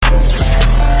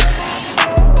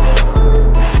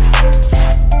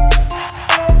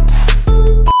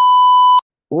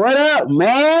What up,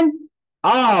 man?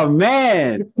 Oh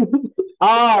man.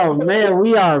 Oh man,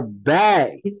 we are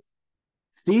back.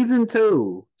 Season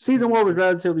 2. Season 1 was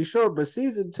relatively short, but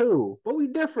season 2. But we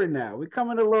different now. We're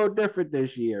coming a little different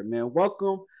this year, man.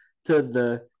 Welcome to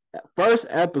the first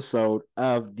episode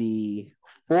of the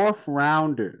Fourth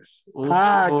Rounders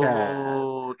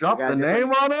podcast. Drop the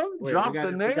name on them. Drop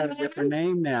the name. We got a different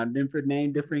name now. Different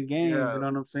name, different game. Yeah. You know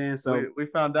what I'm saying? So we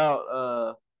found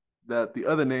out that the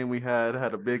other name we had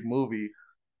a big movie.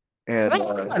 And I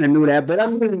kind of knew that, but I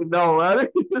didn't know.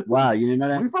 Wow, you didn't know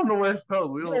that? We from the West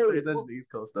Coast. We don't pay attention to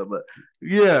East Coast stuff, but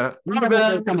yeah.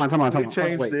 Come on. We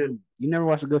changed it. You never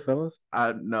watched The Goodfellas?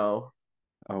 No.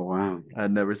 Oh wow.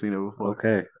 I'd never seen it before.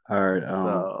 Okay. All right.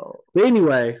 But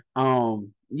anyway,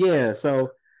 yeah,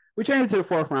 so we changed it to the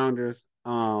Fourth Rounders.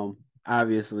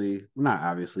 Obviously, not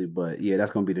obviously, but yeah,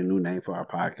 that's gonna be the new name for our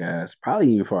podcast,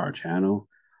 probably even for our channel.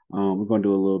 We're gonna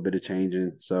do a little bit of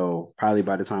changing. So probably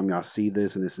by the time y'all see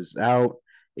this and this is out,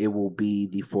 it will be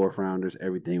the Fourth Rounders.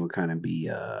 Everything will kind of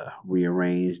be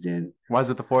rearranged. And why is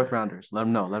it the Fourth Rounders? Let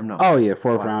them know. Oh yeah,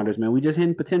 Fourth Rounders, man. We just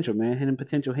hitting potential, man.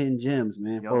 Hitting gems,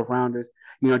 man. Yep. Fourth Rounders.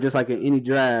 You know, just like in any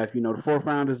draft, you know, the Fourth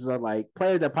Rounders are like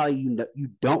players that probably you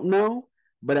don't know,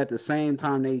 but at the same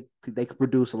time they could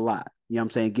produce a lot. You know what I'm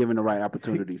saying? Given the right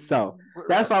opportunity. So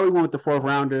that's why we went with the Fourth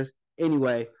Rounders.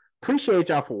 Anyway, appreciate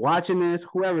y'all for watching this.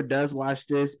 Whoever does watch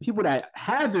this, people that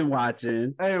have been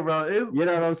watching, hey bro, you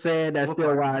know what I'm saying? That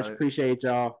still watch, appreciate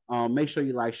y'all. Make sure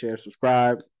you like, share,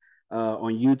 subscribe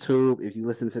on YouTube. If you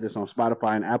listen to this on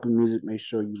Spotify and Apple Music, make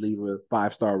sure you leave a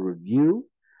 5-star review.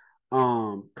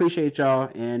 Appreciate y'all,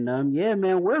 and yeah,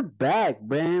 man, we're back,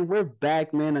 man.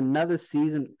 Another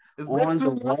season on the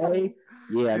way.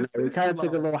 Yeah, we kind of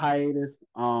took a little hiatus.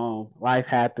 Life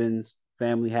happens,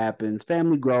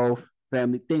 family growth.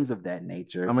 Family things of that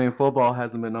nature. I mean, football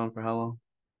hasn't been on for how long?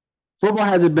 Football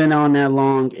hasn't been on that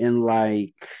long in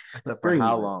like for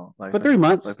how long? Like for 3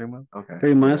 months. Like 3 months? Okay.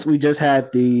 3 months. We just had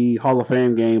the Hall of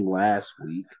Fame game last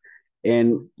week.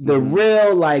 And the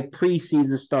real like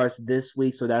preseason starts this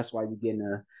week, so that's why you're getting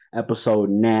an episode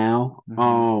now.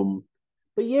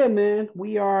 But yeah, man,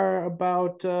 we are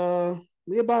about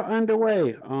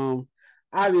underway.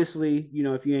 Obviously, you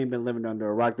know, if you ain't been living under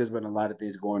a rock, there's been a lot of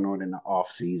things going on in the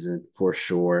off season for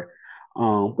sure.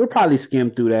 We'll probably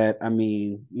skim through that. I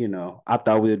mean, you know, I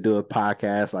thought we'd do a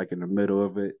podcast like in the middle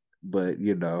of it, but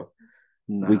you know,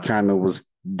 we kind of was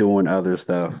doing other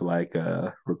stuff like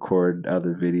record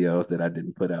other videos that I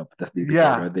didn't put up. That's neither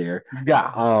here nor there.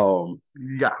 Yeah.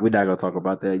 We're not gonna talk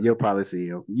about that. You'll probably see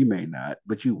them. You may not,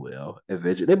 but you will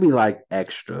eventually. There'll be like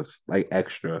extras, like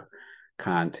extra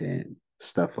content.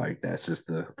 Stuff like that. It's just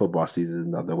the football season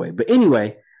another way. But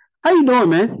anyway, how you doing,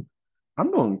 man?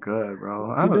 I'm doing good, bro.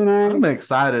 I'm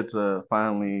excited to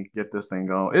finally get this thing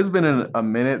going. It's been a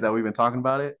minute that we've been talking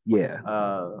about it. Yeah.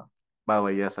 By the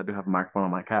way, yes, I do have a microphone on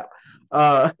my cap.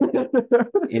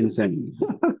 Insane.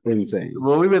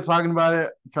 Well, we've been talking about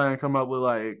it, trying to come up with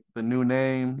like the new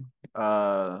name,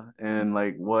 and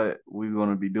like what we're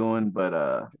gonna be doing.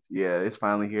 But yeah, it's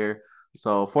finally here.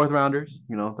 So Fourth Rounders,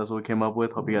 you know, that's what we came up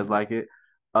with. Hope you guys like it.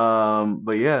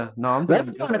 But yeah, no, I'm let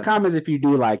us know in the comments if you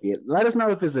do like it. Let us know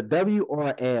if it's a W or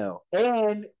an L.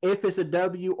 And if it's a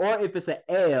W or if it's an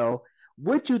L,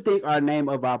 what you think our name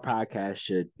of our podcast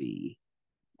should be.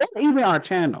 Or even our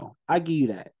channel. I give you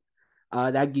that.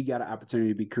 That give you an opportunity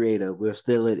to be creative. We'll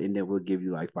steal it and then we'll give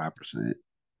you like 5%.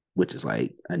 Which is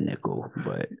like a nickel,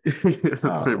 but pretty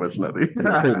much nothing.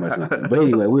 Pretty much nothing. But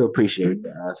anyway, we appreciate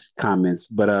comments.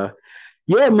 But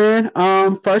yeah, man.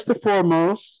 First and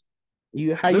foremost,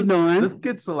 how you doing? Let's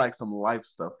get to like some life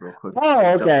stuff real quick.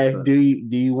 Oh, okay. Do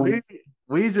you want?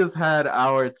 We just had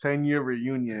our 10-year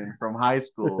reunion from high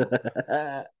school,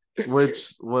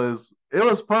 which was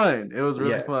fun. It was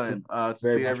really fun to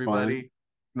see everybody. Fun.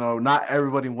 You know, not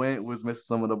everybody went. Was missing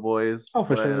some of the boys. Oh,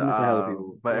 for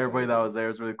sure. But everybody that was there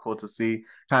was really cool to see.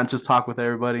 Kind of just talk with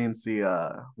everybody and see, you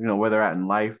know, where they're at in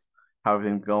life, how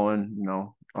everything's going, you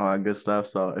know, all that good stuff.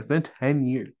 So it's been 10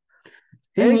 years.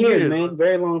 10 years, man.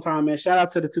 Very long time, man. Shout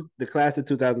out to the class of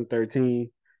 2013.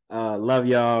 Love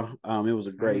y'all. It was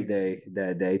a great day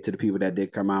that day. To the people that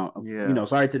did come out. Yeah. You know,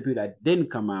 sorry to the people that didn't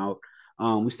come out.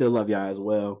 We still love y'all as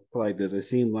well. Like this, it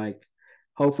seemed like.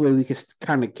 Hopefully we can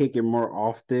kind of kick it more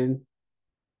often.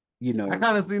 You know, I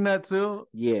kind of seen that too.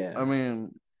 Yeah, I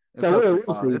mean, so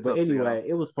we'll see. But anyway,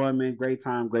 it was fun, man. Great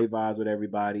time, great vibes with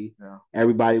everybody. Yeah.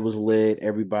 Everybody was lit.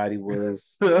 Everybody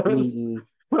was eating.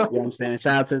 You know what I'm saying?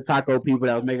 Shout out to the taco people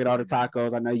that was making all the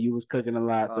tacos. I know you was cooking a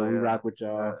lot, so we rock with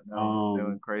y'all. They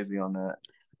went crazy on that.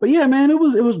 But yeah, man, it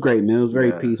was great, man. It was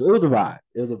very peaceful. It was a vibe.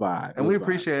 It was a vibe. And we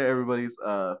appreciate everybody's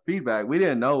feedback. We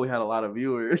didn't know we had a lot of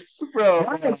viewers, bro.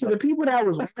 Right, so the people that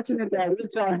was watching it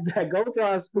that go to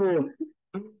our school,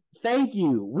 thank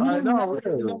you. We didn't know.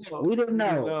 We didn't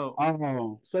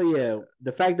know. So yeah,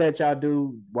 the fact that y'all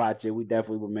do watch it, we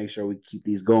definitely will make sure we keep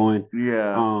these going.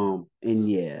 Yeah. And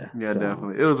yeah. Yeah,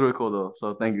 definitely. It was really cool though.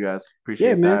 So thank you guys.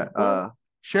 Appreciate that.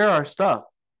 Share our stuff.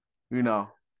 That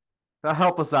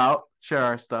help us out. Share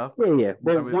our stuff. Yeah.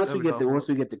 But once we get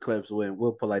the clips,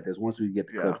 we'll put like this. Once we get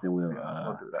the clips, then we'll do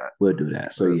that. We'll do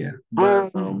that. So yeah. But,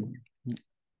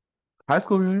 high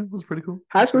school reunion was pretty cool.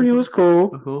 High school reunion was cool.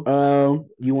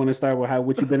 You want to start with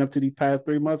what you been up to these past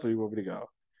 3 months, or you want me to go?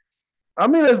 I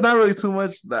mean, there's not really too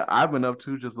much that I've been up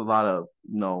to. Just a lot of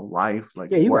life,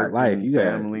 like you work, got life, you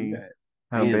family.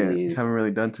 Haven't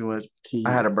really done too much. Kids.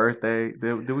 I had a birthday.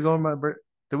 Did we go on my birthday?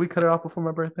 Did we cut it off before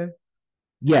my birthday?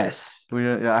 Yes.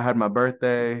 I had my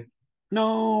birthday.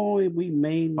 No, we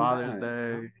made Father's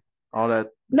Day. All that.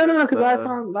 No, because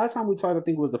last time we talked, I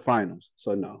think it was the finals.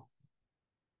 So no.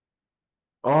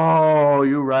 Oh,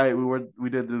 you're right. We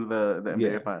did do the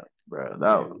NBA finals, bro.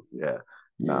 That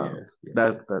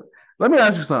Let me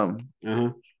ask you something.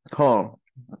 Hold on.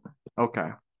 Okay.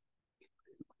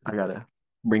 I gotta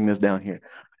bring this down here.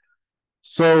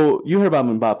 So you heard about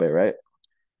Mbappe, right?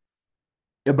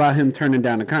 About him turning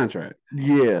down the contract.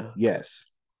 Yeah. Yes.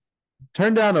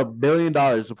 Turned down $1 billion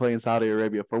to play in Saudi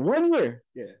Arabia for 1 year.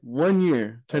 Yeah. 1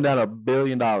 year. Turned down $1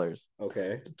 billion.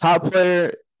 Okay. Top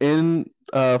player in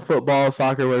football,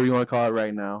 soccer, whatever you want to call it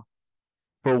right now.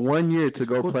 For 1 year to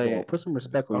go play. Put some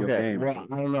respect on your game. Well,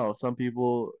 I don't know. Some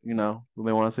people, they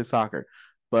want to say soccer.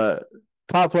 But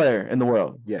top player in the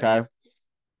world. Yes. Okay.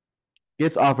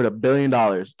 Gets offered $1 billion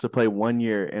to play 1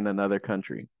 year in another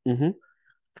country. Mm-hmm.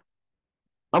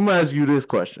 I'm gonna ask you this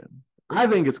question. I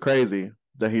think it's crazy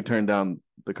that he turned down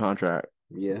the contract.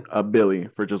 Yeah. $1 billion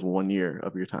for just 1 year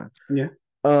of your time. Yeah.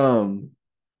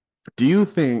 Do you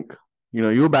think,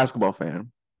 you're a basketball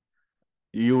fan,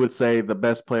 you would say the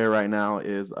best player right now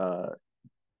is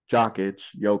Jokic,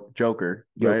 Joker,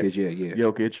 right? Jokic, yeah.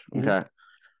 Jokic, okay.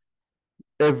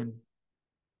 If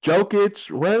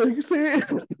Jokic, what are you saying?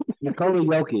 You call him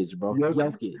Jokic, bro.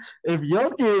 Jokic. If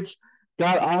Jokic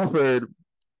got offered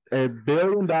 $1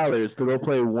 billion to go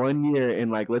play 1 year in,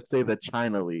 let's say the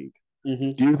China League,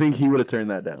 do you think he would have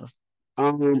turned that down?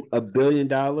 $1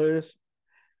 billion.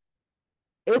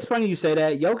 It's funny you say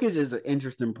that. Jokic is an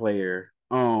interesting player.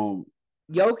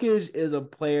 Jokic is a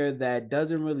player that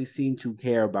doesn't really seem to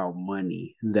care about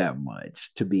money that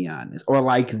much, to be honest, or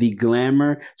the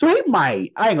glamour. So he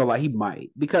might. I ain't gonna lie, he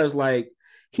might, because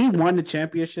he won the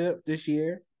championship this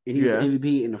year and he was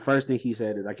MVP, and the first thing he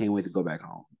said is, "I can't wait to go back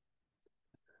home."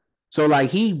 So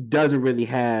he doesn't really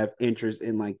have interest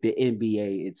in the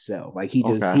NBA itself.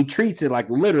 He treats it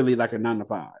literally like a 9 to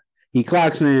 5. He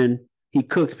clocks in, he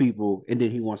cooks people, and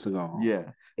then he wants to go home.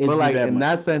 Yeah. But in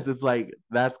that sense, it's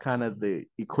that's kind of the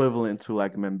equivalent to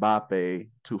Mbappe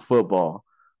to football,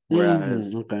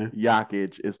 whereas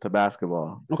Jokic is to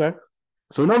basketball. Okay.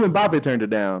 So no, Mbappe turned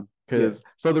it down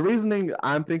so the reasoning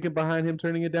I'm thinking behind him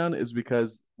turning it down is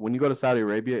because when you go to Saudi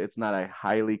Arabia, it's not a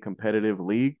highly competitive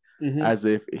league. As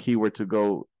if he were to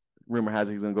go, rumor has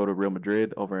it he's going to go to Real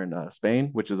Madrid over in Spain,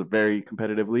 which is a very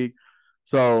competitive league.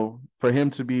 So for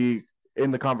him to be in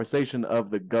the conversation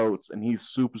of the GOATs, and he's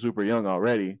super, super young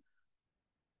already,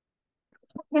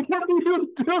 what are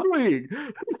you doing?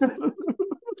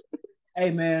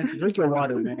 Hey, man, drink your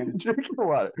water, man. Drink your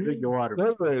water.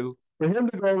 For him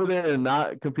to go over there and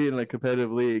not compete in a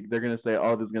competitive league, they're going to say,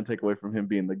 oh, this is going to take away from him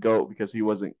being the GOAT because he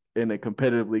wasn't in a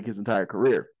competitive league his entire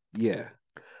career. Yeah.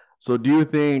 So do you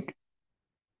think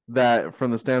that from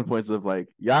the standpoints of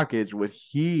Jokic, would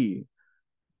he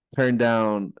turn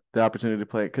down the opportunity to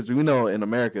play? Because we know in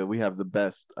America we have the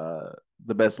best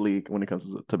league when it comes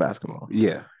to basketball.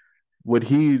 Yeah. Would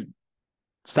he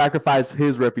sacrifice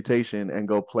his reputation and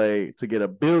go play to get a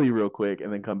Billy real quick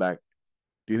and then come back?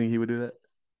 Do you think he would do that?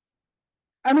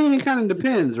 I mean, it kind of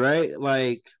depends, right?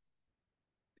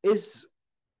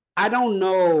 I don't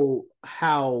know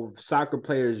how soccer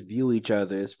players view each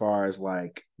other as far as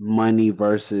money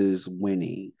versus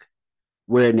winning.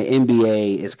 Where in the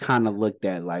NBA, it's kind of looked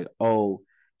at oh,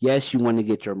 yes, you want to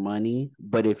get your money,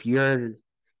 but for example,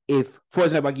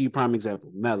 I'll give you a prime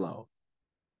example,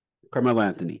 Carmelo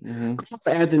Anthony.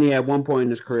 Anthony at one point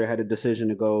in his career had a decision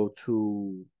to go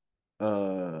to,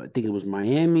 I think it was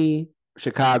Miami,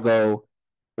 Chicago,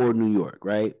 or New York,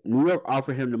 right? New York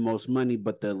offered him the most money,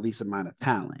 but the least amount of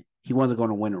talent. He wasn't going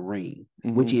to win a ring,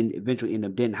 which he eventually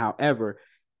ended up doing. However,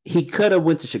 he could have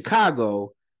went to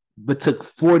Chicago, but took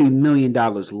 $40 million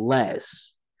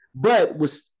less, but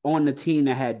was on the team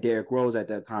that had Derrick Rose at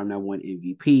that time that won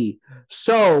MVP.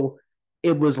 So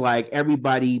it was like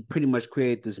everybody pretty much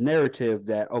created this narrative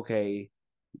that, okay,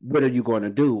 what are you going to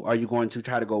do? Are you going to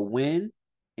try to go win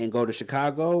and go to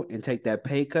Chicago and take that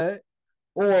pay cut?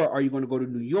 Or are you going to go to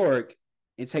New York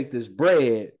and take this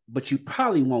bread, but you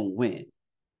probably won't win?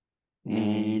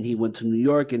 And he went to New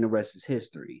York, and the rest is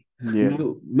history. Yeah.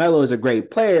 Melo is a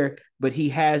great player, but he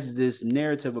has this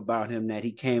narrative about him that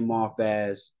he came off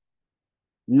as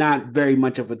not very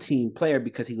much of a team player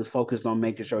because he was focused on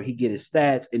making sure he get his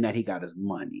stats and that he got his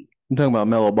money. I'm talking about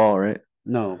Melo Ball, right?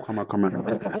 No, come on.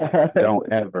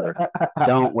 Don't ever.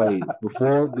 Don't wait.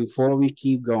 Before we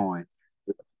keep going,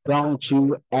 don't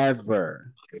you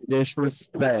ever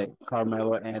disrespect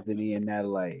Carmelo Anthony in that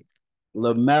light.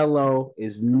 LaMelo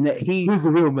is he's the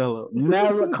real Melo.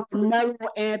 Carmelo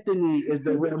Anthony is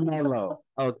the real Melo.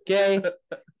 Okay,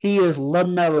 he is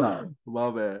LaMelo.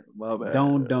 My bad.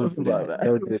 Don't do that.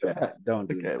 Don't do that. Don't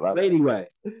do that. But anyway,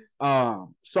 so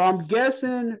I'm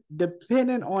guessing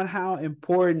depending on how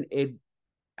important it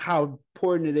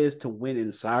is to win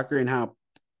in soccer and how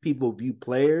people view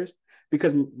players,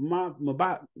 because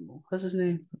what's his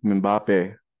name?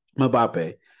 Mbappe.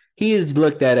 He is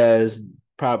looked at as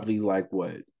probably like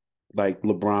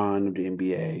LeBron of the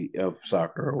NBA of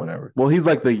soccer or whatever. Well, he's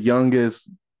like the youngest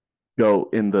GOAT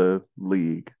in the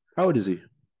league. How old is he?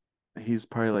 He's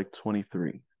probably like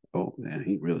 23. Oh man,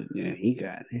 he's like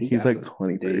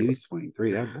 23. He's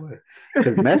 23, that boy.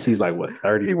 Because Messi's like what,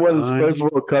 30? He won his first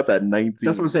World Cup at 19.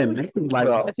 That's what I'm saying. Messi's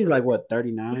like what,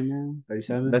 39 now?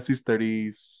 37? Messi's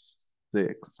 36.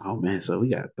 Oh man, so we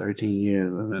got 13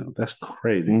 years. That's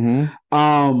crazy.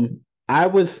 Mm-hmm. I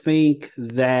would think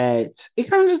that it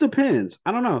kind of just depends.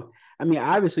 I don't know. I mean,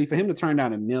 obviously, for him to turn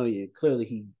down $1 million, clearly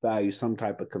he values some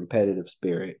type of competitive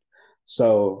spirit.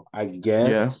 So I guess,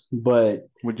 yeah. But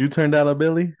would you turn down a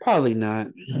Billy? Probably not.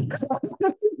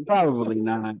 Probably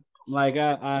not. Like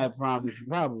I promise,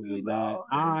 probably not.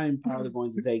 I'm probably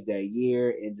going to take that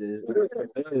year and just like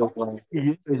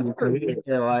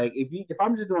if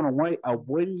I'm just doing a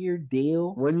 1 year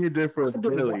deal, 1 year deal for a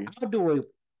Billy. I'll do it.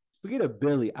 Forget a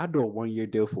Billy. I'll do a 1 year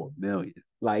deal for $1 million.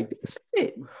 Like that's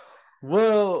it.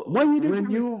 Well,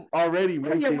 when you already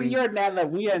making, when you're at that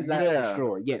level, we at that for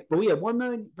sure. Yeah, but we have 1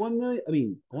 million. 1 million. I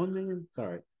mean, 1 million.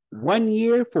 Sorry, 1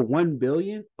 year for 1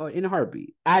 billion in a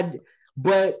heartbeat.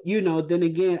 But then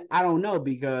again, I don't know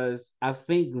because I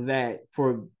think that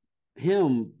for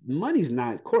him, money's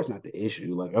not, of course, not the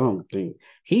issue. Like I don't think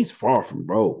he's far from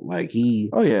broke. Like he.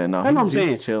 Oh yeah, no. That's what I'm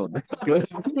saying. Chilling. I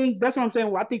think that's what I'm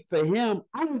saying. Well, I think for him,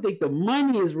 I don't think the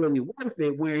money is really worth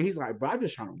it. Where he's like, bro, I'm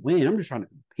just trying to win. I'm just trying to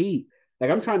compete.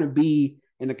 Like I'm trying to be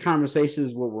in the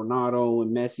conversations with Ronaldo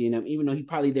and Messi and them, even though he's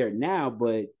probably there now,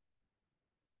 but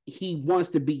he wants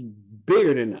to be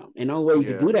bigger than them. And the only way you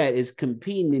can do that is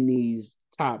competing in these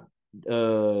top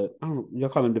y'all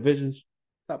call them divisions?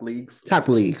 Top leagues.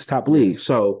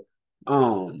 So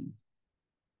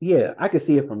yeah, I can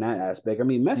see it from that aspect. I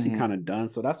mean, Messi kind of done,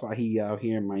 so that's why he out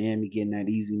here in Miami getting that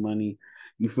easy money.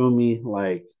 You feel me?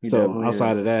 Like, so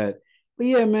outside of that. But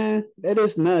yeah, man, that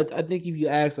is nuts. I think if you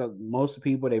ask most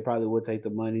people, they probably would take the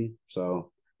money.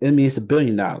 So I mean, it's $1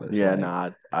 billion. Yeah,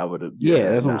 like, I would have.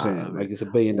 Yeah, that's what I'm saying. Like, it's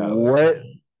 $1 billion. What?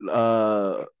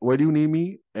 Where do you need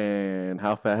me, and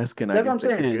how fast can I? That's what I'm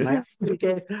saying. Like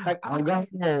I'll go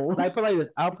home. Like, put like this.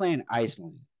 I'll play in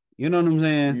Iceland. You know what I'm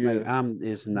saying? Yeah. Like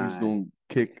it's not. You're just gonna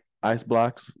kick ice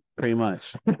blocks. Pretty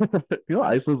much.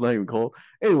 Iceland's not even cold.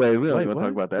 Anyway, we don't want to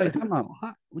talk about that. Wait, come on.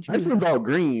 Iceland's all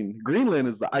green. Greenland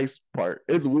is the ice part.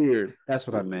 It's weird. That's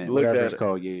what I meant. Whatever it's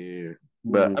called, yeah.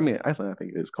 But I mean, Iceland, I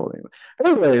think it is cold anyway.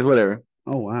 Anyways, whatever.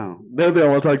 Oh wow. That's what I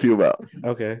want to talk to you about.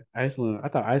 Okay, Iceland. I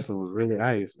thought Iceland was really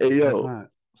ice. Hey yo,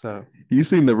 so you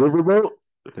seen the riverboat?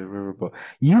 The riverboat.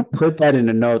 You put that in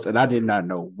the notes, and I did not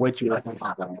know what you were talking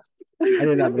about. I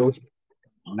did not know.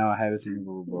 No, I haven't seen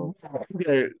the riverboat.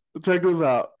 Okay, check this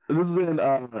out. This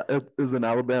is in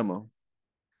Alabama.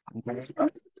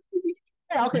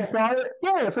 Yeah, okay, saw it.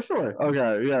 Yeah, for sure.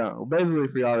 Okay, yeah. Basically,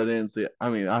 for y'all that didn't see it, I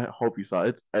mean, I hope you saw it.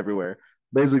 It's everywhere.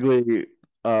 Basically,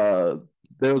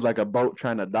 there was like a boat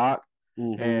trying to dock,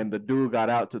 and the dude got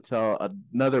out to tell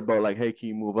another boat, like, hey, can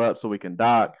you move up so we can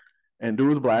dock? And dude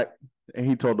was black, and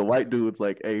he told the white dudes,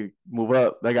 like, hey, move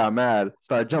up. They got mad,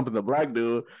 started jumping the black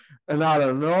dude, and out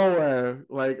of nowhere,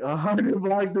 like 100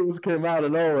 black dudes came out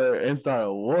of nowhere and started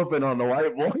whooping on the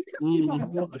white boy. One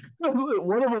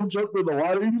of them jumped in the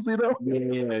water. You see that?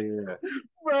 Yeah.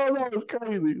 Bro, that was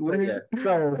crazy.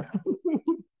 So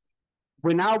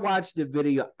when I watched the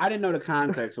video, I didn't know the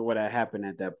context of what had happened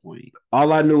at that point.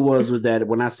 All I knew was that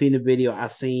when I seen the video, I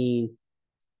seen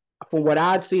from what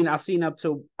I've seen up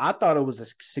to I thought it was a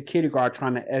security guard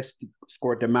trying to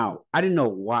escort them out. I didn't know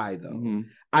why though. Mm-hmm.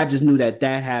 I just knew that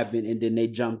happened, and then they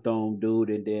jumped on dude,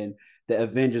 and then the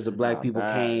Avengers of Black people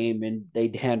came and they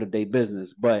handled their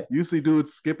business. But you see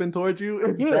dudes skipping towards you,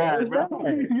 it's bad, bro.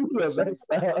 You messed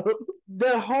up.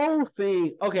 The whole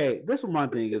thing. Okay, this is what my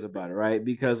thing is about it, right?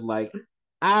 Because like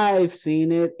I've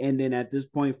seen it, and then at this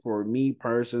point, for me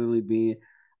personally, being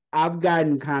I've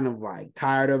gotten kind of like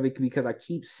tired of it because I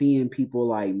keep seeing people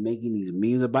like making these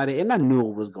memes about it, and I knew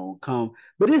it was gonna come.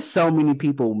 But there's so many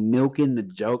people milking the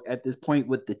joke at this point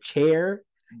with the chair.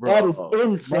 Bro, that is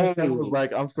insane. My friend was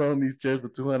like, I'm selling these chairs for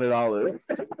 $200.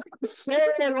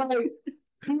 Saying like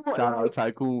people, shout out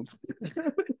tycoons.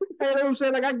 You know what I'm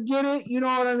saying? Like I get it, you know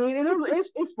what I mean? And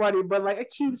it's funny, but like I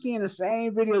keep seeing the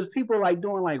same videos, people like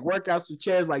doing like workouts with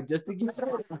chairs, like just to get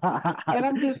it. And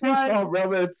I'm just like, saw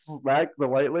brother smack the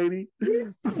white lady.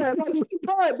 Yeah,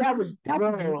 like, that was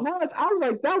nuts. I was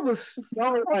like, that was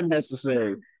so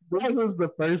unnecessary. This is the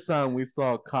first time we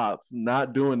saw cops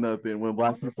not doing nothing when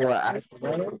black people are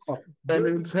acting. And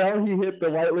until he hit the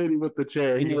white lady with the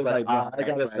chair, he was like, I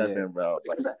gotta step in, bro.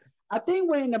 Like, I think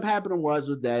what ended up happening was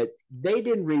that they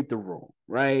didn't read the room,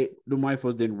 right? The white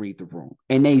folks didn't read the room.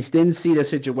 And they didn't see the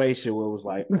situation where it was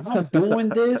like, I'm doing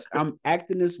this, I'm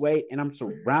acting this way, and I'm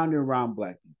surrounded around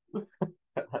black people.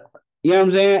 You know what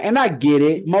I'm saying? And I get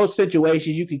it. Most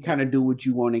situations, you can kind of do what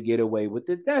you want to get away with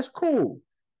it. That's cool.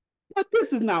 But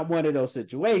this is not one of those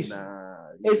situations.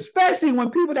 Especially when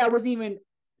people that was even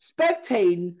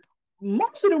spectating,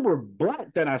 most of them were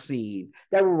black that I seen,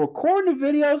 that were recording the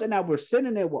videos and that were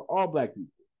sitting there with all black people.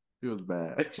 It was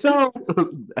bad. So it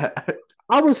was bad.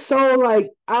 I was so like,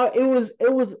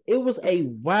 it was a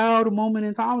wild moment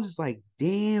in time. I was just like,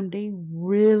 damn, they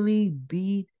really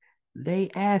beat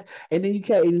they ass. And then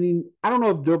I don't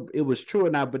know if it was true or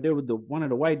not, but there was one of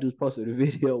the white dudes posted a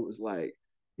video was like,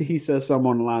 he said something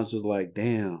on the lines was like,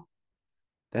 damn,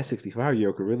 that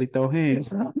 65-year-old could really throw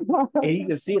hands. And you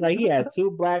can see like he had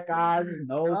two black eyes, his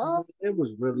nose. It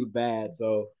was really bad.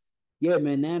 So yeah,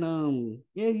 man,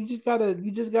 yeah, you just gotta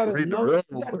know the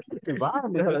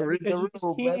environment.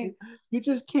 You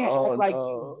just can't act like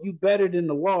you better than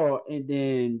the law and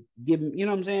then give them, you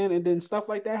know what I'm saying? And then stuff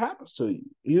like that happens to you.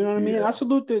 You know what I mean? I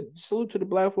salute to the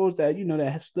black folks that,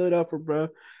 that stood up for bro.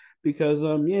 Because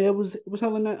it was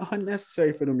hella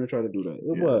unnecessary for them to try to do that.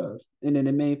 It was. And then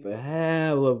they made for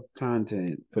hell of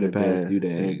content for the past few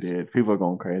days. It did. People are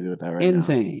going crazy with that right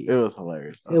Insane. now. It was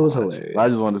hilarious. It was hilarious. I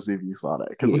just wanted to see if you saw that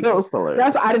because it was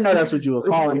hilarious. I didn't know that's what you were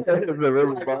calling it.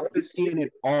 I've been seeing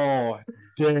it all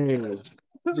day.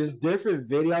 Just different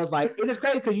videos. Like it is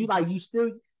crazy because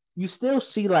you still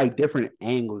see like different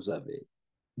angles of it.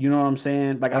 You know what I'm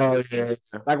saying? Like,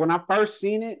 like when I first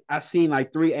seen it, I seen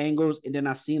like 3 angles, and then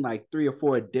I seen like 3 or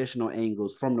 4 additional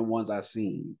angles from the ones I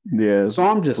seen. Yeah. So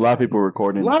I'm just a lot of people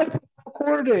recording. A lot of people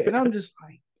recorded it, and I'm just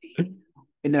like, damn.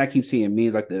 And then I keep seeing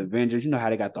memes like the Avengers. You know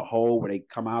how they got the hole where they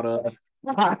come out of?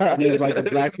 And there's like the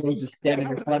black people just standing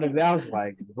in front of it. I was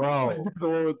like, bro, the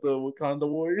one with the Wakanda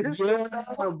Warriors. Yeah,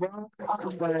 bro. I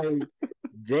was like,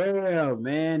 damn,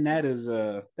 man,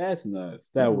 that's nuts.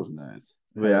 That was nuts.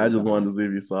 Yeah, I just wanted to see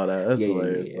if you saw that. That's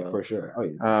hilarious. Yeah, for sure. Oh,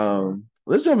 yeah.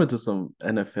 Let's jump into some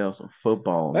NFL, some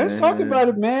football. Let's talk about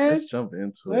it, man. Let's jump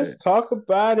into it. Let's talk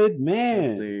about it,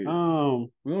 man. We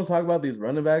want to talk about these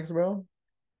running backs, bro.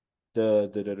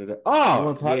 Oh, you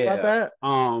want to talk about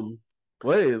that?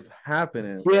 What is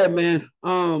happening? Yeah, man.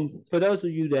 For those of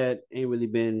you that ain't really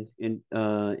been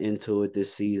into it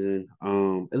this season,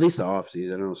 at least the off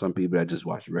season. I know some people that just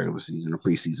watch the regular season or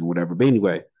preseason, whatever. But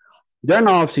anyway, during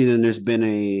the off season, there's been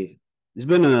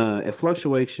a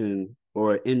fluctuation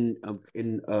or in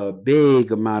a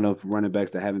big amount of running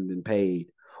backs that haven't been paid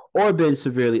or been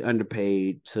severely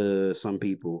underpaid to some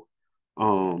people.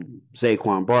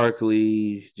 Saquon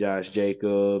Barkley, Josh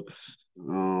Jacobs,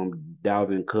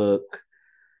 Dalvin Cook,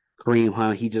 Kareem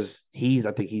Hunt.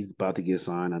 I think he's about to get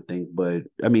signed, I think. But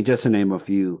I mean, just to name a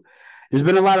few. There's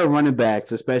been a lot of running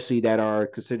backs, especially that are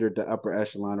considered the upper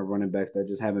echelon of running backs that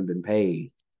just haven't been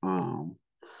paid.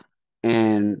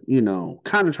 And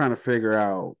kind of trying to figure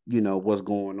out, what's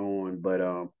going on. But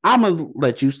I'm gonna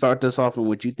let you start this off and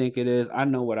what you think it is. I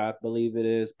know what I believe it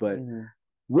is, but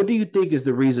what do you think is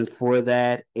the reason for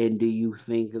that? And do you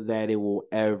think that it will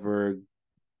ever?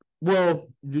 Well,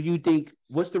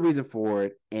 what's the reason for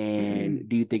it? And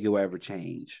do you think it will ever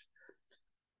change?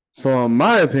 So, in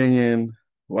my opinion,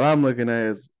 what I'm looking at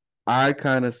is I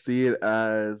kind of see it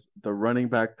as the running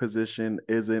back position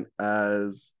isn't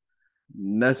as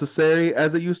necessary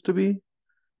as it used to be.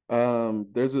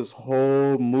 There's this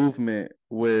whole movement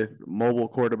with mobile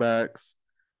quarterbacks.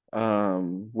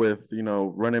 with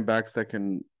running backs that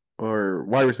can or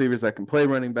wide receivers that can play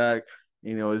running back.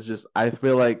 It's just I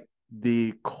feel like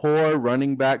the core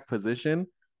running back position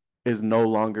is no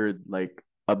longer like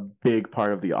a big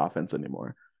part of the offense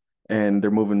anymore. And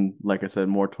they're moving, like I said,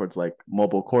 more towards like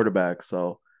mobile quarterbacks.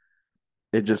 So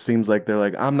it just seems like they're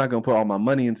like, I'm not gonna put all my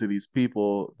money into these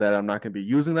people that I'm not gonna be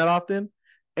using that often.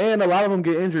 And a lot of them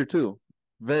get injured too,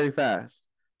 very fast.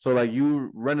 So like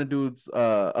you running dudes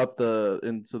up the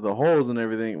into the holes and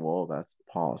everything. Well, that's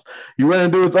pause. You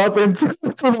running dudes up into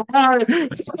to the line.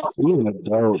 Being an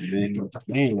adult, man.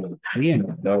 Being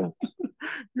an adult.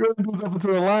 You running dudes up into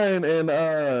the line,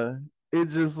 and it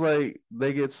just like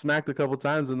they get smacked a couple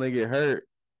times and they get hurt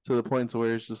to the point to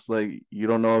where it's just like you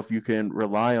don't know if you can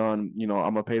rely on, I'm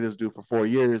gonna pay this dude for 4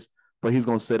 years, but he's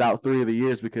gonna sit out 3 of the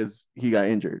years because he got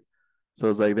injured. So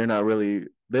it's like they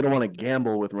don't want to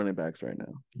gamble with running backs right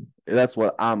now. That's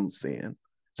what I'm seeing.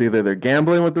 It's either they're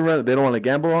gambling with they don't want to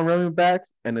gamble on running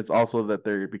backs, and it's also that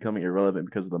they're becoming irrelevant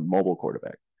because of the mobile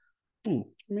quarterback. I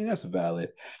mean, that's valid.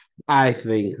 I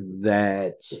think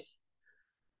that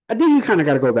I think you kind of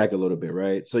got to go back a little bit,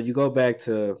 right? So you go back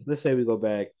to, let's say we go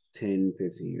back 10,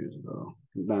 15 years ago.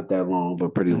 Not that long,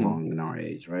 but pretty Mm-hmm. long in our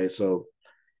age, right? So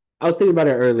I was thinking about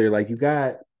it earlier. Like you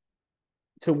got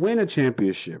to win a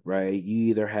championship, right? You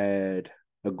either had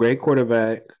a great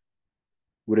quarterback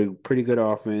with a pretty good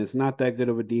offense, not that good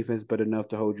of a defense, but enough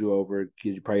to hold you over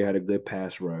because you probably had a good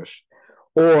pass rush,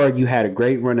 or you had a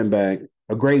great running back,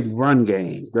 a great run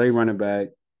game, great running back.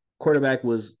 Quarterback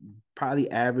was probably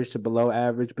average to below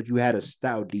average, but you had a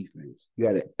stout defense. You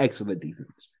had an excellent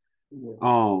defense.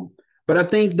 Um, but I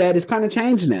think that it's kind of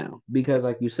changed now because,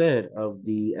 like you said, of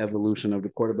the evolution of the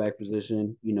quarterback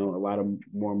position. A lot of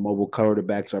more mobile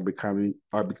quarterbacks are becoming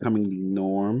the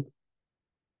norm.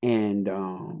 And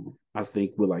I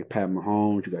think with like Pat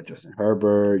Mahomes, you got Justin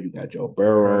Herbert, you got Joe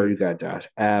Burrow, you got Josh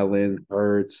Allen,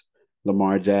 Hurts,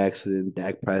 Lamar Jackson,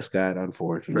 Dak Prescott, Trey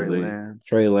unfortunately, Lance.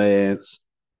 Trey Lance,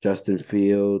 Justin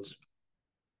Fields.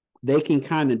 They can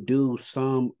kind of do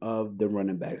some of the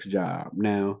running back's job.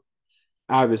 Now,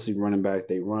 obviously running back,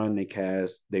 they run, they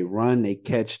cast, they run, they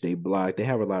catch, they block. They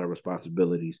have a lot of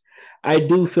responsibilities. I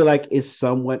do feel like it's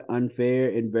somewhat unfair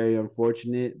and very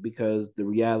unfortunate because the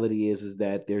reality is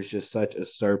that there's just such a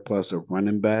surplus of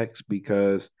running backs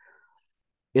because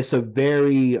it's a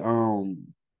very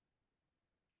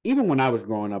even when I was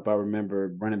growing up, I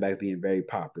remember running back being very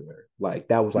popular. Like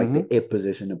that was like the Mm-hmm. it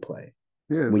position to play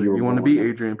Yeah, it's when you like were you want to growing be up.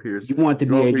 Adrian You Peterson. wanted to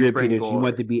You be don't be Adrian Frank Peters. You Gore.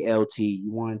 wanted to be LT.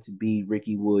 You wanted to be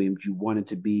Ricky Williams. You wanted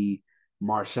to be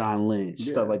Marshawn Lynch.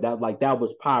 Stuff Yeah. like that. Like that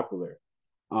was popular.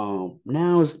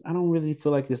 Now I don't really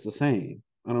feel like it's the same.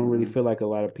 I don't really Mm-hmm. feel like a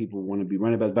lot of people want to be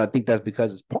running backs, but I think that's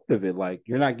because it's part of it. Like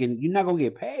you're not gonna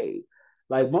get paid.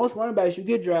 Like most running backs, you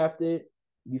get drafted,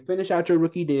 you finish out your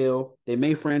rookie deal. They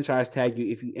may franchise tag you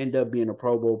if you end up being a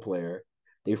Pro Bowl player.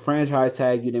 They franchise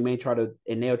tag you.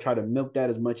 They'll try to milk that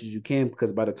as much as you can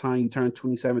because by the time you turn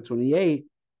 27, 28,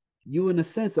 you in a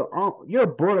sense you're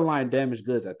borderline damaged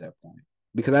goods at that point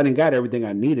because I didn't got everything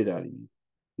I needed out of you.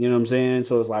 You know what I'm saying?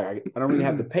 So it's like I don't really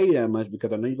have to pay that much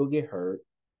because I know you're gonna get hurt.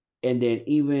 And then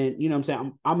even, you know what I'm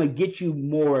saying, I'm gonna get you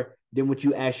more than what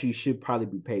you actually should probably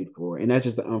be paid for. And that's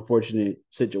just the unfortunate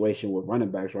situation with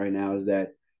running backs right now is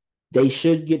that they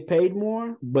should get paid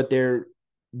more, but they're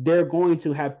going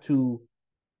to have to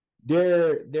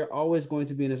they're always going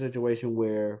to be in a situation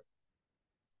where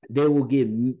they will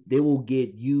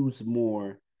get used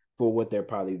more for what they're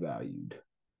probably valued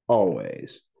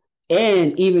always.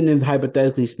 And even if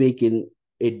hypothetically speaking,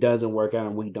 it doesn't work out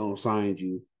and we don't sign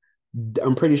you,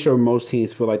 I'm pretty sure most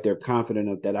teams feel like they're confident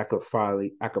of that. I could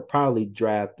probably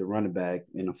draft the running back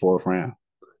in the fourth round,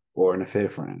 or in the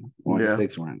fifth round, or in the Yeah.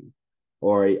 sixth round,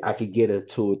 or I could get a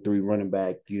 2 or 3 running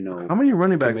back. How many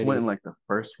running backs went in Committee. like the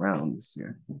first round this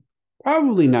year?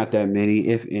 Probably not that many,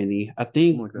 if any. I Something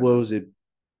think like what that. was it?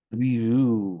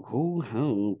 Who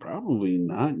hell? Probably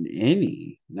not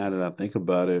any. Now that I think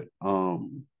about it,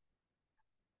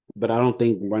 but I don't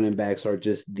think running backs are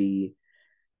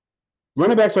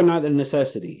not a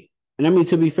necessity. And I mean,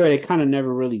 to be fair, they kind of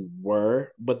never really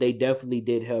were, but they definitely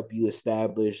did help you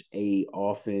establish a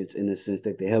offense in the sense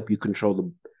that they help you control the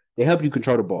ball,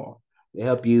 they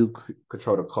help you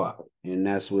control the clock, and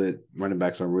that's what running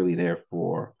backs are really there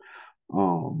for.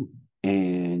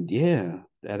 And yeah,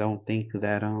 I don't think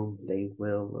that they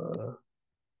will.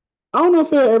 I don't know if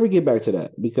they'll ever get back to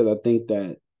that because I think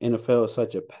that NFL is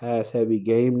such a pass heavy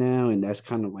game now, and that's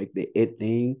kind of like the it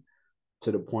thing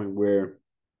to the point where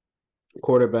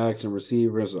quarterbacks and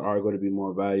receivers are going to be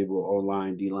more valuable. O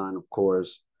line, D line, of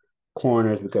course,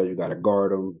 corners because you got to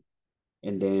guard them.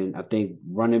 And then I think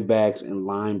running backs and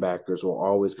linebackers will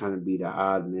always kind of be the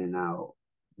odd men out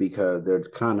because they're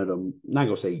kind of the not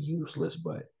gonna say useless,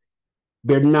 but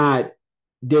they're not.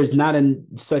 There's not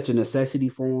such a necessity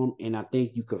for them, and I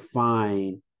think you could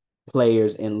find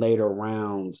players in later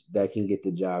rounds that can get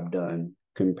the job done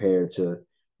compared to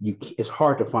you. It's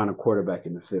hard to find a quarterback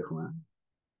in the fifth round.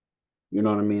 You know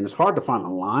what I mean? It's hard to find a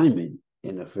lineman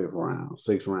in the fifth round,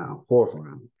 sixth round, fourth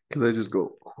round. Because they just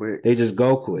go quick. They just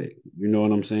go quick. You know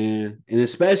what I'm saying? And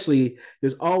especially,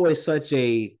 there's always such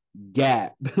a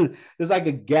gap. There's like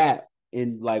a gap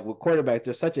in like with quarterbacks.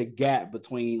 There's such a gap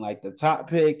between like the top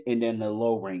pick and then the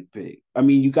low rank pick. I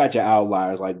mean, you got your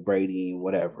outliers like Brady and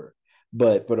whatever,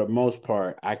 but for the most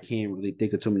part, I can't really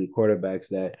think of too many quarterbacks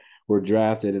that were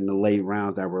drafted in the late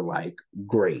rounds that were like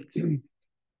great.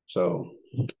 So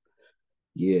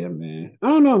yeah, man. I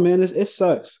don't know, man. It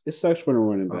sucks. It sucks for the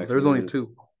running backs. There's man. only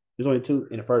two. There's only two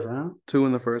in the first round. Two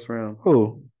in the first round.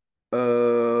 Who?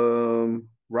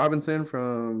 Robinson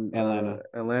from Atlanta.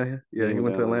 Atlanta. Yeah, he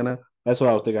went to Atlanta. That's what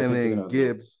I was thinking. And then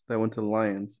Gibbs that went to the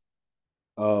Lions.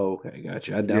 Oh, okay,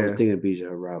 gotcha. I was thinking Bijan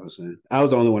Robinson. I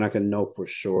was the only one I could know for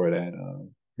sure that.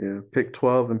 Pick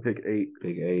 12 and pick 8.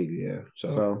 Pick 8, yeah.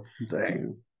 So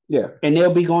dang. Yeah, and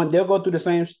they'll go through the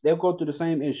same. They'll go through the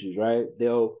same issues, right?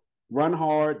 They'll run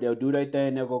hard. They'll do their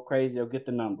thing. They'll go crazy. They'll get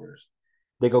the numbers.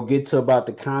 They go get to about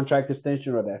the contract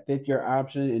extension or that 5th-year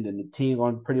option, and then the team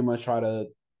gonna pretty much try to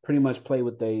play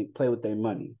with their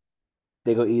money.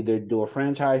 They go either do a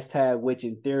franchise tag, which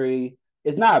in theory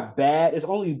is not bad. It's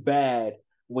only bad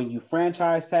when you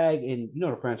franchise tag, and you know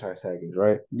what a franchise tag is,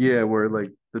 right? Yeah, where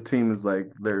like the team is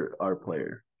like they're our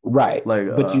player, right? Like,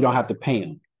 but you don't have to pay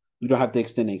them. You don't have to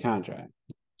extend a contract.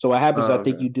 So what happens? I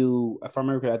think you do. If I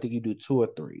remember, I think you do 2 or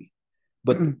 3.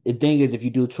 But the thing is, if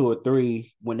you do 2 or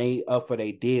 3, when they up for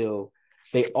their deal,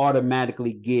 they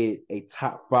automatically get a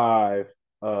top 5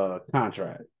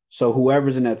 contract. So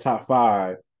whoever's in that top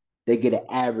 5, they get an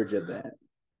average of that,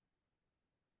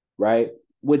 right?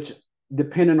 Which,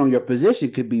 depending on your position,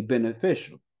 could be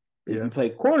beneficial. If you play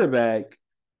quarterback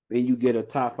and you get a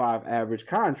top 5 average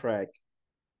contract,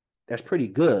 that's pretty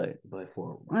good. But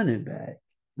for a running back,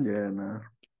 you know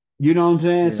what I'm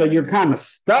saying? So you're kind of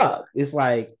stuck. It's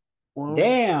like,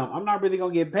 damn, I'm not really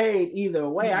gonna get paid either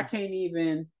way. I can't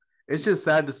even. It's just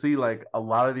sad to see like a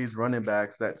lot of these running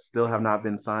backs that still have not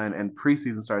been signed, and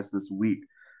preseason starts this week,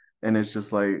 and it's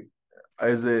just like,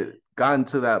 is it gotten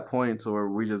to that point where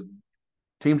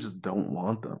teams just don't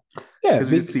want them? Yeah,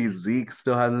 because you see Zeke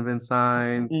still hasn't been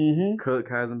signed. Mm-hmm. Cook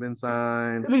hasn't been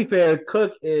signed. To be fair,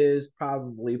 Cook is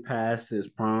probably past his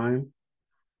prime.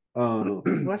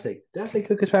 Did I say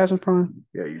Cook is past his prime?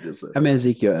 Yeah, you just said. I meant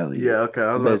Ezekiel Elliott. Yeah, okay.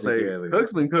 I was about to say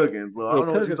Cook's been cooking, so I don't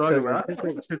know what you're talking about.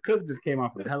 Cook just came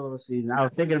off a hell of a season. I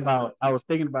was thinking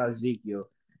about Ezekiel.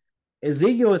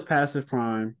 Ezekiel is past his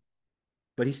prime,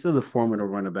 but he's still a formidable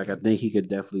running back. I think he could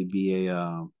definitely be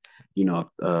a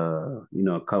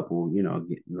a couple,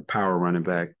 the power running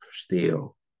back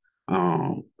still.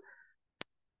 When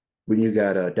you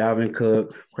got Dalvin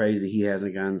Cook, crazy, he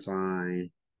hasn't gotten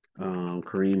signed.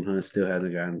 Kareem Hunt still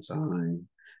hasn't gotten signed.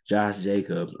 Josh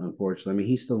Jacobs, unfortunately, I mean,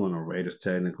 he's still on the Raiders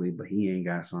technically, but he ain't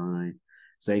got signed.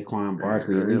 Saquon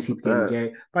Barkley, at least he's getting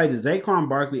game. Like the Saquon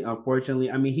Barkley,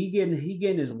 unfortunately, I mean, he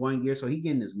getting his 1 year, so he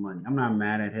getting his money. I'm not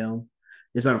mad at him.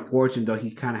 It's unfortunate though, he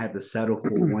kind of had to settle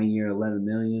for 1 year, $11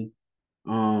 million.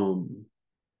 I'm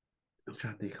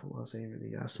trying to think who else they really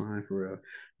got signed for real.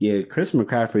 Yeah, Chris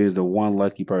McCaffrey is the one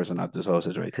lucky person out this whole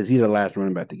situation because he's the last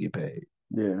running back to get paid.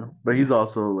 Yeah, but he's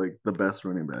also like the best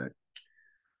running back.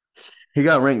 He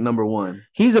got ranked number 1.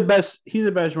 He's the best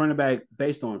running back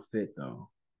based on fit though.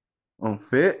 On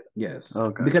fit? Yes.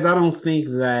 Okay. Because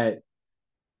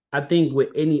I think with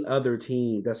any other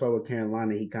team, that's why with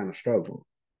Carolina he kind of struggled.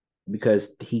 Because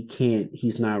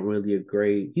he's not really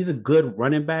he's a good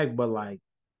running back, but like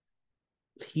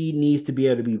he needs to be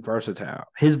able to be versatile.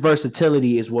 His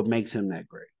versatility is what makes him that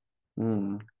great.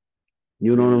 Mm.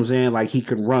 You know what I'm saying? Like he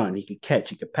could run, he could catch,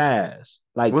 he could pass.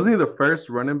 Like wasn't he the first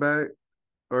running back,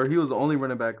 or he was the only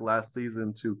running back last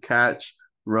season to catch,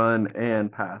 run,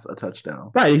 and pass a touchdown?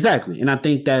 Right, exactly. And I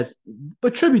think that's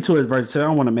but tribute to his versatility. I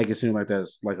don't want to make it seem like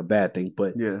that's like a bad thing,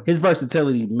 but his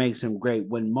versatility makes him great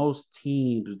when most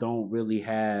teams don't really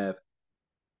have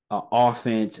an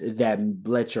offense that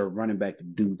lets your running back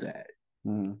do that.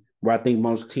 Mm-hmm. Where I think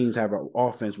most teams have an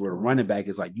offense where the running back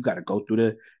is like you got to go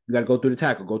through the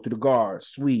tackle, go through the guard,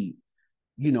 sweep,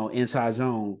 inside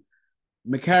zone.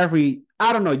 McCaffrey,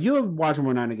 I don't know. You'll watch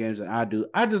more Niner games than I do.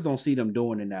 I just don't see them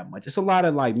doing it that much. It's a lot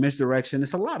of like misdirection.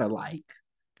 It's a lot of like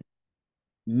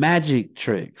magic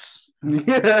tricks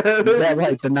that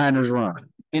like the Niners run.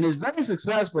 and it's very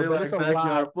successful. They But like it's a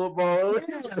backyard lot. football.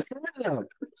 Yeah, for real.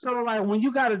 So like when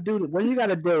you got to deal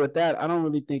with that, I don't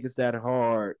really think it's that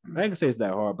hard. I ain't gonna say it's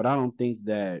that hard, but I don't think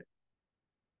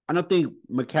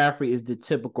McCaffrey is the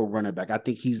typical running back. I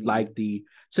think he's like the.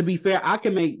 To be fair,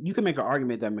 you can make an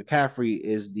argument that McCaffrey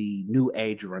is the new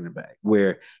age running back.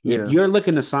 Where if Yeah. you're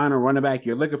looking to sign a running back,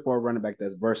 you're looking for a running back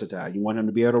that's versatile. You want him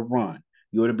to be able to run.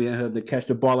 You want to be able to catch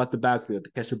the ball at the backfield,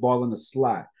 to catch the ball in the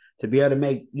slot, to be able to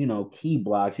make key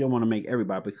blocks. You don't want to make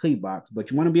everybody but key blocks,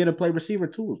 but you want to be able to play receiver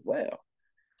too as well.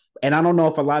 And I don't know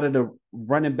if a lot of the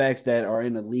running backs that are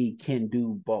in the league can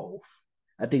do both.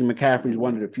 I think McCaffrey's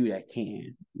one of the few that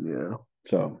can. Yeah.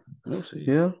 So we'll see.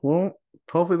 Yeah. Well,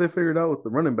 hopefully they figure it out with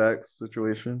the running backs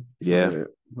situation. Yeah.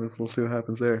 We'll see what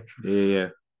happens there. Yeah.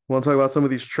 Want to talk about some of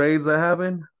these trades that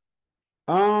happened?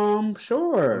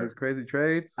 Sure. These crazy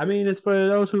trades. I mean, it's for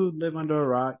those who live under a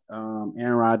rock.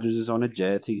 Aaron Rodgers is on the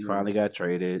Jets. He finally got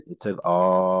traded. It took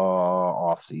all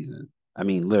off season. I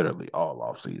mean, literally all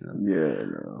off season. Yeah.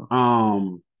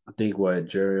 No. I think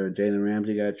Jalen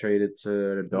Ramsey got traded to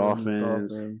the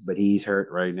Dolphins, but he's hurt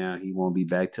right now. He won't be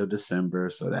back till December,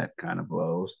 so that kind of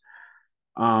blows.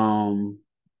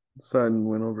 Sutton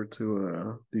went over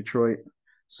to Detroit.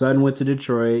 Sutton went to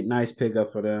Detroit. Nice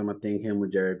pickup for them. I think him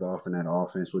with Jared Goff and that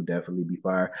offense would definitely be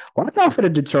fire. Watch out for the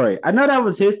Detroit. I know that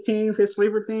was his team, his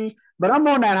sleeper team, but I'm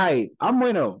on that hype. I'm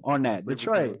with him on that.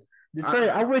 Detroit,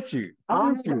 I'm with you.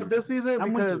 I'm with you this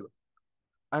season because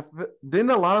didn't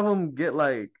a lot of them get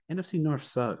like NFC North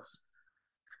sucks.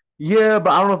 Yeah,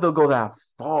 but I don't know if they'll go that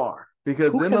far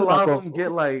because then a lot of them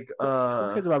get like who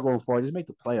cares about going far? Just make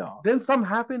the playoffs. Then something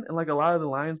happened and like a lot of the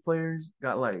Lions players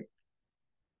got like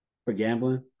for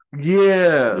gambling.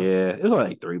 Yeah. It was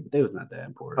like 3, but they was not that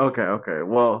important. Okay.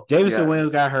 Well, Jameson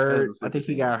Williams got hurt. I think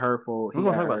he got hurt for. We're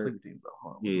gonna talk about sleeping teams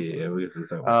though. Yeah, we can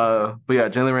talk about. But yeah,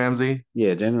 Jalen Ramsey.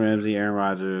 Yeah, Jalen Ramsey, Aaron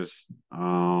Rodgers.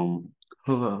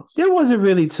 Who else? There wasn't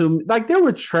really too like there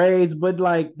were trades, but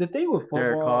like the thing with football,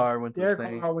 Derek Carr went to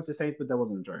the Saints, but that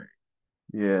wasn't a trade.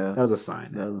 Yeah, that was a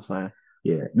sign.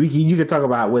 Yeah, you could talk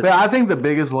about but I think the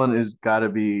biggest one is got to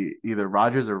be either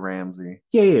Rodgers or Ramsey.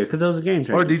 Yeah, because those are game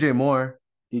trades. Or DJ Moore.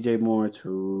 DJ Moore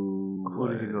to who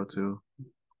did he go to?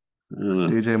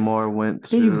 DJ Moore went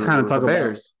to you kind of talk the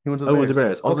Bears. He went to the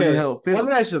Bears. Okay.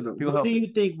 What do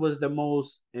you think was the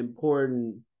most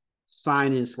important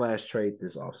signing / trade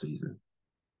this offseason?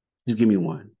 Just give me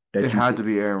one. It had to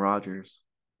be Aaron Rodgers.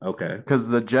 Okay. Because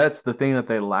the Jets, the thing that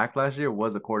they lacked last year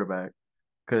was a quarterback.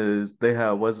 Because they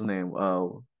had what's his name?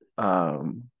 Was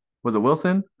it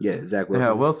Wilson? Yeah, exactly. They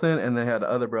had Wilson, and they had the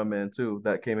other bro man too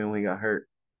that came in when he got hurt.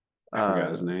 I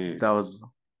forgot his name. That was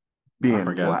being. I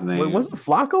forgot his name. Wait, wasn't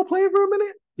Flacco playing for a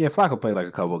minute? Yeah, Flacco played like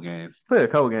a couple games. But I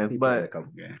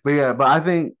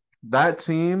think that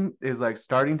team is like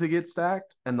starting to get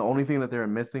stacked, and the only thing that they were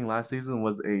missing last season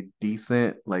was a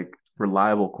decent, like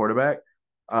reliable quarterback.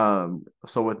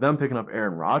 So with them picking up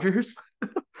Aaron Rodgers,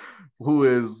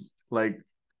 who is like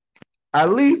at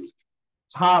least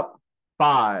top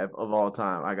 5 of all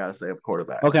time, I gotta say, of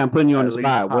quarterback. Okay, I'm putting you on the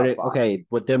spot. With the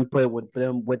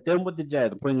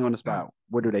Jets, I'm putting you on the spot.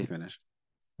 Where do they finish?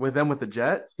 With them with the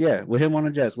Jets? Yeah, with him on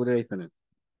the Jets, where do they finish?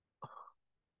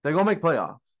 They're gonna make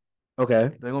playoffs.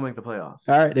 Okay. They're gonna make the playoffs.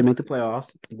 All right, they make the playoffs.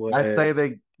 I say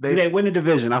they do they win the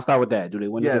division? I'll start with that. Do they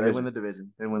win the division? Yeah, they win the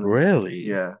division. Really?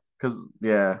 Yeah.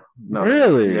 No.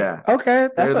 Really? Yeah. Okay.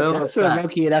 That's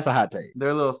a hot take. They're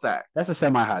a little stacked. That's a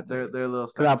semi-hot take. They're a little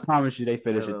stacked. Because I promise you they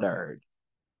finish in third.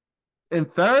 In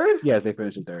third? Yes, they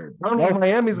finished in third. I don't know if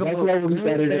Miami's going to do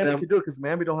it because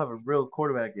Miami don't have a real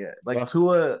quarterback yet. Like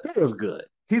Tua was good.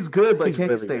 He's good, but he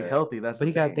can't stay healthy. But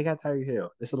they got Tyreek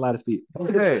Hill. It's a lot of speed.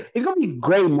 Okay. It's gonna be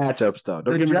great matchups though.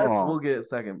 The Jets will get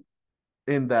second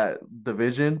in that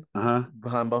division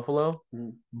behind Buffalo,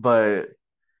 but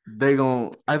I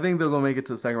think they're gonna make it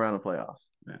to the second round of playoffs.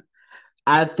 Yeah.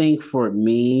 I think for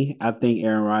me,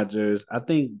 Aaron Rodgers,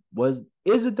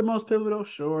 is it the most pivotal?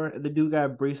 Sure. The dude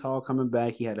got Breece Hall coming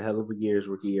back. He had a hell of a year, his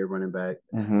rookie year running back.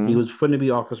 Mm-hmm. He was going to be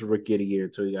offensive rookie of the year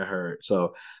until he got hurt.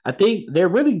 So I think they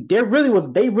really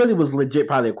was legit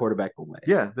probably a quarterback away.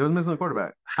 Yeah, they was missing a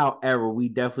quarterback. However, we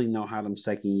definitely know how them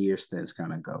second year stints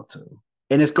kind of go to.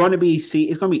 And it's going to be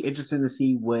interesting to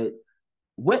see what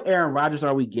Aaron Rodgers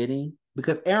are we getting?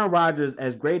 Because Aaron Rodgers,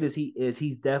 as great as he is,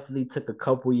 he's definitely took a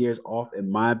couple years off, in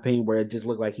my opinion, where it just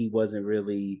looked like he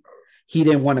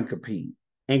didn't want to compete.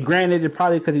 And granted, it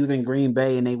probably because he was in Green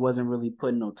Bay and they wasn't really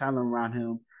putting no talent around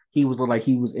him. He was like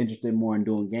he was interested more in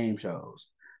doing game shows.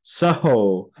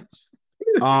 So,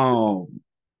 I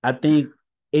think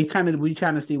we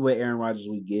trying to see what Aaron Rodgers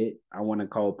we get. I want to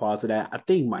call a pause to that. I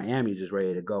think Miami's just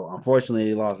ready to go. Unfortunately,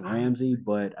 they lost Ramsey,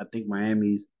 but I think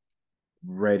Miami's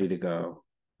ready to go.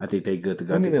 I think they good to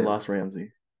go. I mean, they lost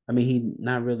Ramsey. I mean, he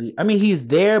not really. I mean, he's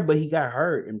there, but he got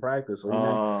hurt in practice,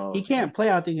 so he Okay. can't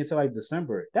play. I think until like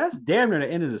December. That's damn near the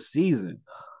end of the season.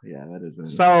 Yeah, that is it.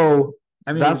 So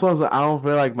I mean, That's what I don't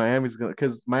feel like Miami's gonna,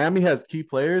 because Miami has key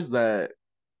players that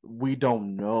we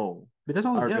don't know but that's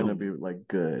only are gonna him. be like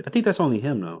good. I think that's only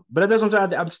him though. But that's what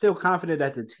I'm still confident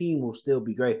that the team will still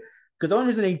be great. Because the only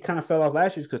reason they kind of fell off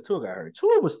last year is because Tua got hurt.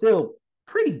 Tua was still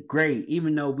pretty great,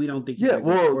 even though we don't think. Yeah,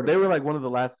 well, they were like one of the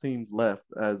last teams left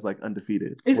as like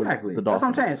undefeated. Exactly. The That's what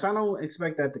I'm Dolphins. saying. So I don't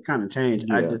expect that to kind of change.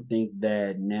 I Yeah. just think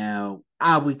that now,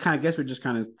 we kind of guess we just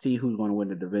kind of see who's going to win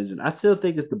the division. I still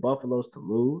think it's the Buffaloes to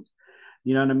lose.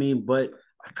 You know what I mean? But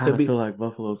I kind of feel like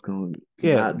Buffalo's going to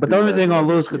yeah, but the only thing gonna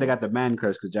lose because they got the man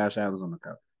curse because Josh Allen's on the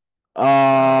cover.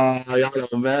 Oh, y'all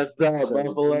done messed up, So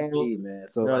Buffalo. man.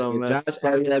 So y'all like, Josh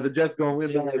Allen, yeah, the Jets gonna win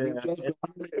yeah, that. it's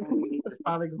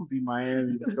probably gonna be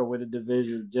Miami that's gonna win the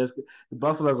division. Just the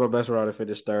Buffalo go best route to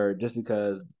finish third, just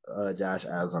because Josh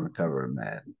Allen's on the cover of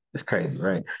Madden. It's crazy,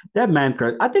 right? That man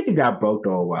curse. I think it got broke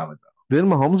though a while ago.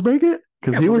 Didn't Mahomes break it?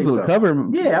 Because he was the cover.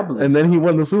 Yeah, I believe. And then he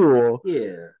won the Super Bowl.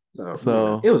 Yeah.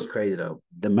 So it was crazy though.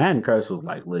 The Madden curse was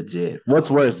like legit.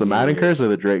 What's worse, the Madden curse or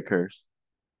the Drake curse?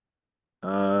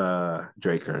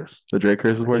 Drake curse. The Drake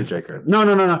curse is worse. Drake curse. No.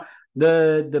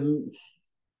 The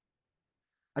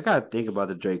I gotta think about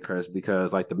the Drake curse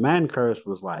because like the Madden curse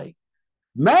was like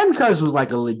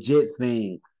a legit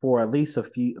thing for at least a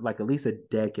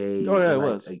decade. Oh yeah, it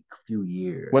was a few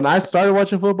years. When I started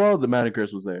watching football, the Madden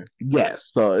curse was there.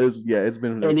 Yes. So it's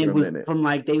been and it was minute. From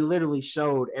like they literally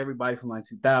showed everybody from like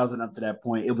 2000 up to that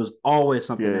point. It was always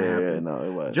something that happened. Yeah, no,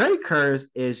 it was. Drake curse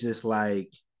is just like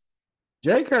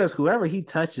Drake curse. Whoever he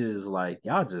touches, like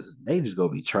they just go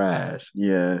be trash.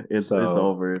 Yeah, it's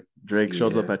over. If Drake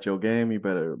shows up at your game, you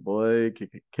better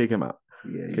kick him out.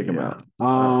 Yeah, kick him out.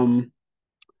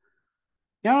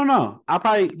 Yeah, I don't know. I'll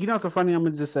probably, what's so funny? I'm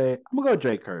gonna just say I'm gonna go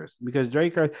Drake curse because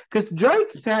Drake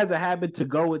has a habit to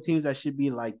go with teams that should be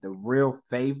like the real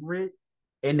favorite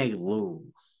and they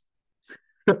lose.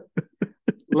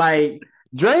 Like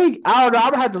Drake, I don't know.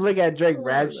 I'm gonna have to look at Drake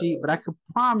rap sheet, but I can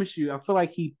promise you, I feel like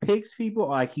he picks people, or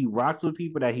like he rocks with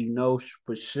people that he knows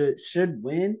should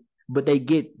win, but they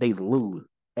lose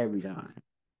every time.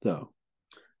 So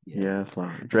yeah, that's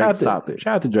fine. Drake, stop it.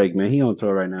 Shout out to Drake, man. He on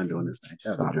tour right now doing this thing.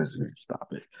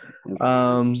 Stop it.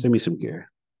 Send me some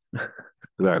gear.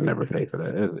 I'd never pay for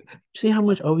that. You see how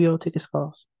much OVO tickets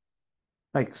cost?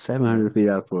 Like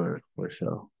 $700 for a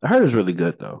show. I heard it's really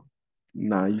good though.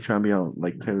 Nah, you trying to be on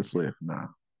like Taylor Swift? Nah.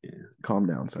 Yeah. Calm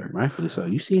down, sir. Rightfully so.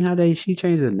 You see how she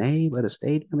changed the name of the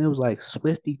stadium? It was like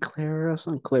Swifty Clara or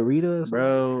something, Clarita or something.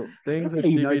 Bro, things are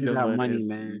you got money,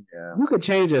 man. Yeah. You could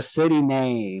change a city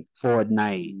name for a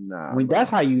night. Nah,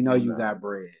 that's how you know you got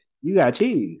bread. You got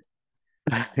cheese.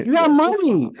 You got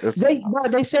money.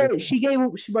 They said she gave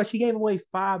away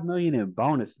 $5 million in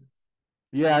bonuses.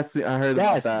 Yeah, I heard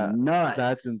about that. That's nuts.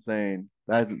 That's insane.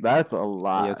 That's a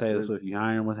lot. Yeah, Taylor Swift, you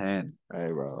hiring with hand. Hey,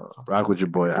 bro, rock with your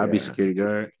boy. I'll be security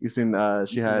guard. You seen?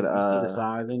 She had. You see the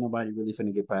size. Ain't nobody really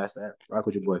finna get past that. Rock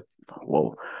with your boy.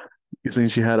 Whoa. You seen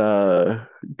she had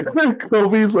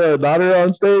Kobe's daughter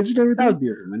on stage and everything? That was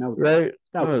beautiful, man. That was right.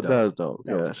 That was dope.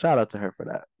 Yeah, shout out to her for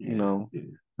that. Yeah.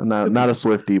 I'm not a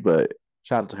Swiftie, but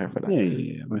shout out to her for that.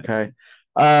 Yeah. Okay.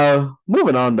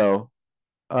 Moving on though.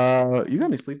 You got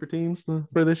any sleeper teams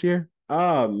for this year?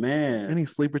 Oh man, any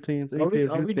sleeper teams? Are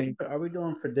we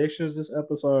doing predictions this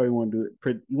episode? Or you want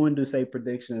to do say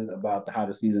predictions about how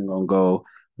the season gonna go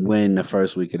when the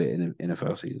first week of the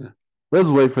NFL season? Let's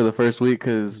wait for the first week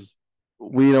because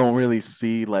we don't really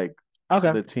see like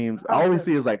the teams. All we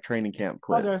see is like training camp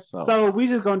clips. Okay. So we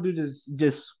just gonna do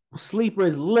just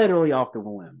sleepers literally off the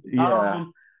whim. Yeah.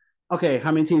 Okay.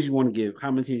 How many teams you want to give? How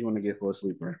many teams you want to give for a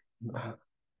sleeper?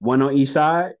 One on each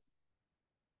side.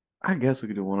 I guess we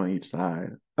could do one on each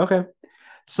side. Okay.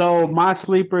 So my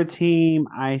sleeper team,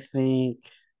 I think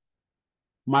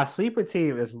my sleeper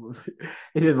team is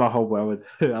it is my homeboy.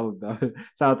 Shout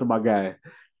out to my guy.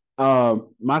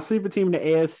 My sleeper team in the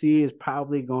AFC is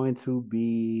probably going to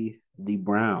be the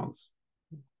Browns.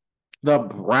 The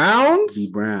Browns?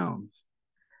 The Browns.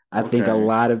 I think a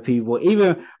lot of people,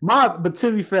 but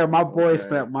to be fair, my boy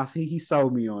he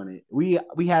sold me on it. We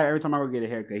had every time I would get a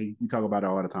haircut, we talk about it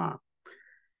all the time.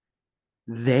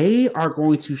 They are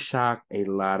going to shock a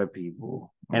lot of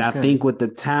people. And I think with the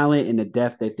talent and the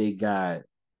depth that they got,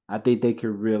 I think they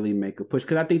could really make a push.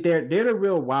 Because I think they're the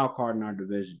real wild card in our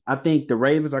division. I think the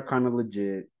Ravens are kind of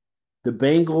legit. The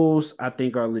Bengals, I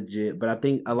think, are legit. But I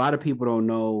think a lot of people don't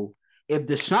know if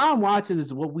Deshaun Watson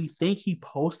is what we think he's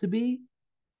supposed to be.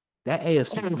 That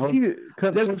AFC.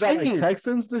 Because like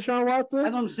Texans, Deshaun Watson.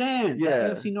 That's what I'm saying. Yeah,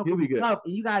 the AFC North will be tough,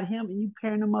 and you got him, and you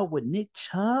pairing him up with Nick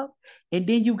Chubb, and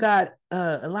then you got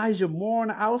Elijah Moore on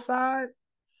the outside.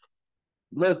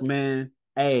 Look, man.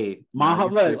 Hey,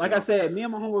 like I said, me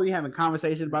and my homeboy were having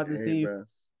conversations about this team. Bro.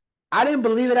 I didn't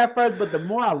believe it at first, but the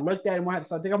more I looked at it, more I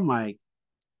started thinking, I'm like,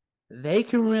 they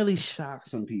can really shock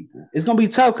some people. It's gonna be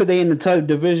tough because they in the tough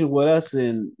division with us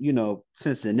in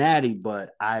Cincinnati.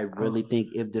 But I really think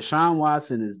if Deshaun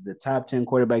Watson is the top 10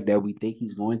 quarterback that we think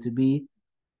he's going to be,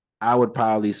 I would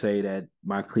probably say that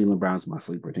my Cleveland Browns is my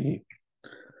sleeper team.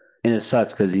 And it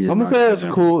sucks because he's. I'm gonna say that's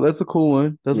cool. That's a cool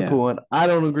one. That's a cool one. I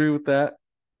don't agree with that.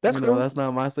 That's cool. That's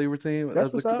not my sleeper team.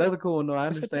 That's a cool one. No, I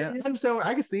understand. I understand.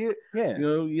 I can see it.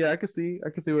 Yeah. I can see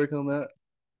where it comes at.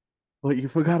 But you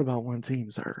forgot about one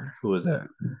team, sir. Who was that?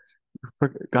 You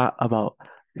forgot about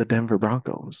the Denver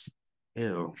Broncos.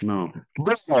 Ew, no.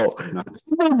 Bro, no.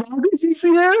 Broncos, you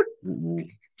see that?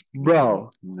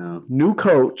 Bro, no. New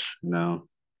coach. No.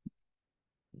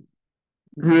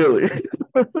 Really?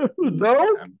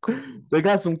 No? They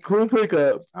got some cool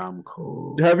pickups. I'm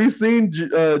cool. Have you seen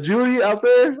Judy out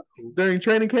there during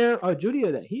training camp? Oh, Judy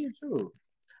is here too.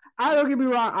 I don't get me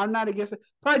wrong. I'm not against it.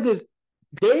 Probably just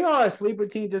they are a sleeper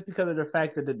team just because of the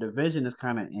fact that the division is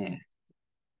kind of in.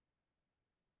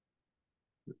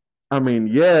 I mean,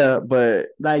 yeah, but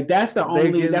like that's the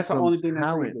only thing that's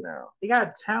now. They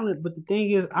got talent, but the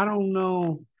thing is, I don't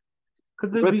know.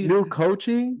 With new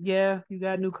coaching? Yeah, you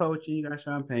got new coaching. You got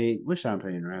Sean Payton. What's Sean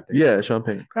Payton right there? Yeah, Sean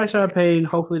Payton. Got Sean Payton.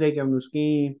 Hopefully they give him a new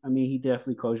scheme. I mean, he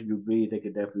definitely coached Drew Brees. They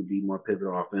could definitely be more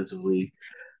pivotal offensively.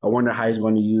 I wonder how he's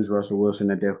going to use Russell Wilson.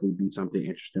 That definitely be something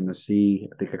interesting to see.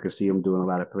 I think I could see him doing a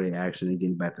lot of play action and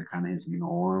getting back to kind of his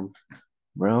norm.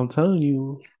 Bro, I'm telling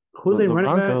you. Who's they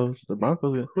running Broncos? Back? The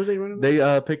Broncos. Who's they running Back?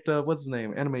 They picked up, what's his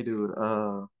name? Anime dude.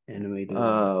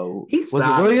 He's was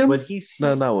solid, it Williams? But he's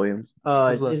no, not Williams.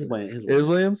 It's Williams. It was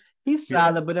Williams? He's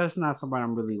solid, but that's not somebody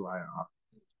I'm really like.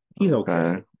 He's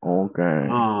okay. Okay.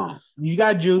 You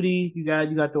got Judy. You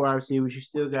got the wide receivers. You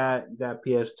still got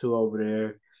PS2 over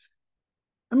there.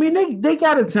 I mean, they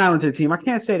got a talented team. I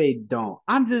can't say they don't.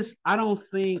 I don't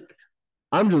think.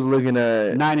 I'm just looking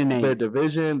at 9-8. Their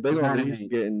division. They're gonna at least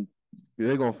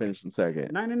they're gonna finish in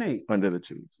second. 9-8 under the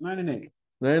Chiefs. 9-8.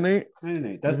 9-8.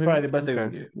 9-8. That's probably the best they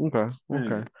can get.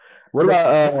 Okay. What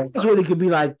about this really could be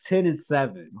like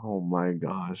 10-7. Oh my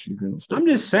gosh, you can. I'm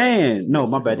just saying. No,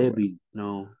 my bad. They'd be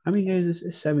no. How many games?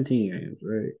 It's 17 games,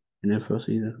 right? In NFL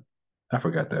season. I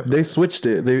forgot that. They switched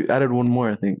it. They added one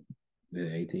more, I think.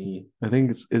 18. I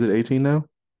think is it 18 now?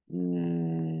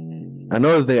 I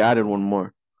know that they added one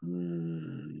more.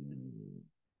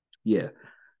 Yeah.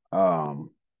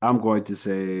 I'm going to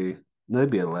say it'd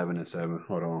be 11-7.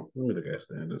 Hold on. Let me look at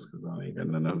standards because I ain't got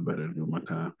nothing better to do with my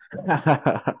time.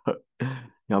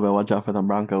 Y'all better watch out for them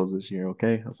Broncos this year,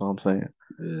 okay? That's all I'm saying.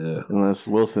 Yeah. Unless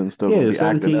Wilson's still gonna be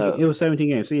 17. Acting up. It was 17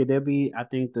 games. So yeah, there'll be. I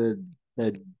think the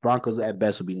Broncos at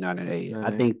best will be 9-8.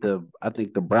 I think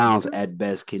the Browns at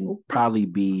best can probably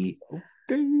be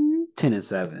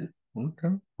 10-7.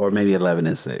 Okay. Or maybe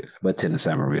 11-6, but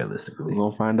 10-7 realistically. We're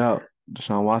gonna find out.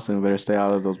 Deshaun Watson better stay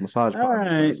out of those massage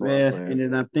parties. All right, man. And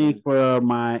then I think for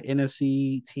my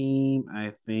NFC team,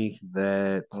 I think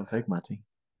that I'll take my team.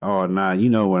 Oh, nah, you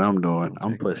know what I'm doing.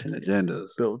 I'm pushing agendas.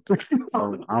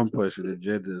 I'm pushing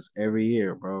agendas every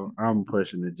year, bro. I'm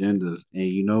pushing agendas. And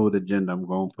you know what agenda I'm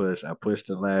going to push? I pushed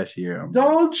it last year. I'm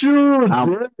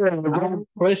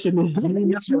pushing this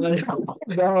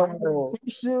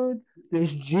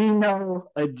this Geno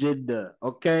agenda,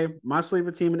 okay? My sleeper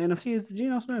team in the NFC is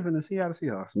Geno Smith and the Seattle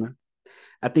Seahawks, man.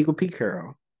 I think with Pete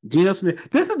Carroll. Geno Smith.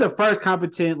 This is the first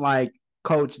competent,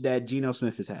 coach that Geno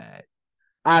Smith has had.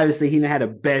 Obviously, he didn't have the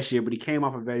best year, but he came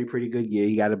off a very pretty good year.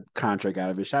 He got a contract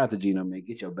out of it. Shout out to Geno, man.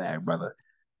 Get your bag, brother.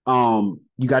 You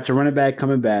got your running back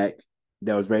coming back.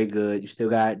 That was very good. You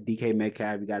still got DK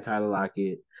Metcalf. You got Tyler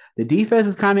Lockett. The defense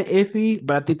is kind of iffy,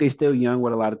 but I think they're still young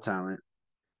with a lot of talent.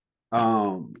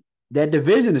 That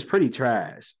division is pretty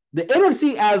trash. The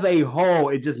NFC as a whole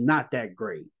is just not that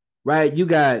great, right? You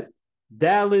got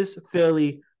Dallas,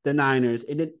 Philly, the Niners,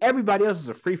 and then everybody else is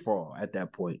a free fall at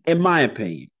that point, in my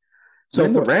opinion. So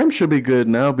the Rams should be good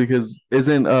now because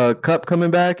isn't Cup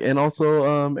coming back and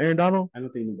also Aaron Donald? I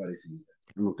don't think nobody sees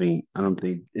that. I don't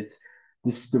think it's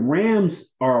this. The Rams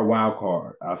are a wild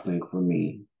card. I think for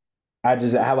me, I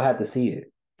would have to see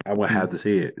it. I would have to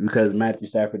see it because Matthew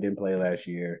Stafford didn't play last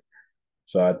year,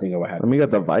 so I think I would have. You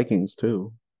got the Vikings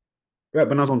too. Right,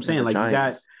 but that's what I'm saying.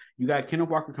 You got Kenneth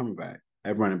Walker coming back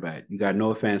at running back. You got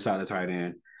Noah Fant at the tight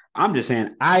end. I'm just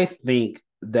saying. I think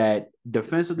that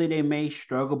defensively they may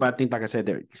struggle, but I think, like I said,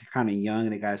 they're kind of young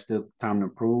and they got still time to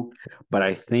improve. But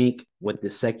I think with the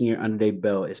second year under their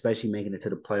belt, especially making it to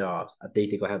the playoffs, I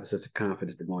think they're gonna have a sense of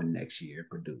confidence to go in next year and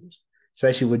produce,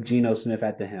 especially with Geno Smith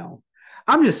at the helm.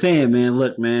 I'm just saying, man.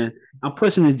 Look, man, I'm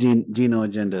pushing the Geno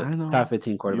agenda. I know. Top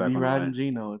 15 You quarterback be on the way. riding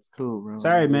Geno. It's cool, bro.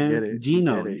 Sorry, We get man. it. We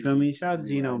Geno, get you it. feel me? Shout out You to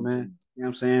be Geno, riding man. Geno. You know what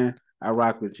I'm saying? I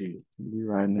rock with you. You be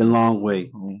riding Been a it. long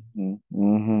way.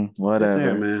 Whatever.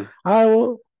 There, man. All right,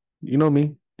 well, you know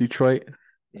me, Detroit.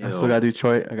 I still Ew. got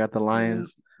Detroit. I got the Yeah.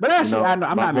 Lions. But actually, I'm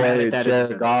My not mad boy at that.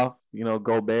 Jared Goff.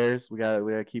 Go Bears. We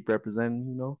gotta keep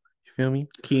representing. You feel me?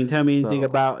 Can you tell me anything So,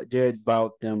 about Jared,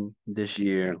 about them this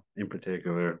year in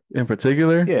particular? in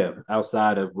particular, Yeah,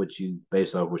 outside of what you,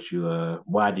 based off what you,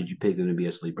 why did you pick them to be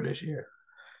a sleeper this year?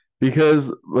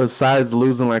 because besides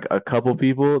losing like a couple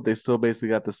people, they still basically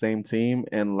got the same team.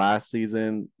 And last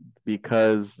season,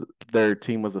 because their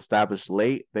team was established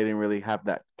late, they didn't really have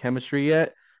that chemistry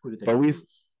yet. Who did But lose?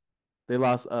 they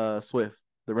lost Swift,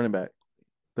 the running back.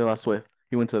 They lost Swift.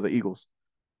 He went to the Eagles.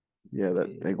 Yeah,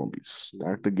 they're gonna be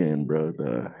stacked again, bro.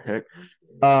 The heck.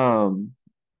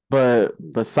 But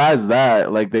besides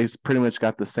that, like they pretty much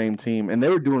got the same team, and they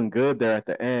were doing good there at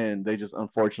the end. They just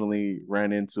unfortunately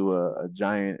ran into a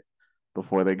giant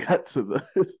before they got to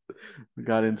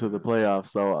got into the playoffs.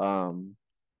 So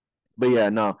but yeah,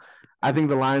 no, I think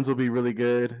the Lions will be really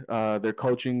good. Their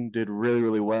coaching did really,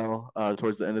 really well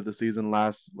towards the end of the season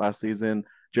last season.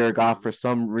 Jared Goff, for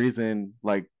some reason,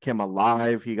 like came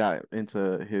alive. He got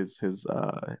into his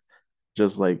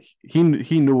just like he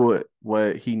knew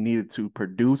what he needed to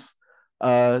produce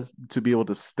to be able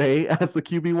to stay as the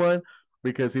QB1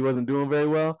 because he wasn't doing very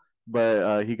well.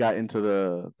 But he got into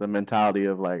the mentality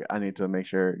of like I need to make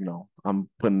sure I'm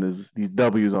putting these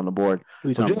W's on the board. Who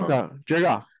you So talking about? Jared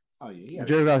Goff. Oh yeah,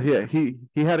 Jared Goff, yeah, he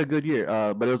had a good year,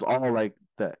 but it was all like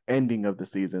the ending of the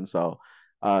season. So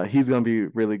he's gonna be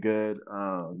really good.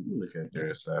 Look at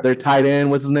Jared stuff. Their tight end,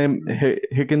 what's his name?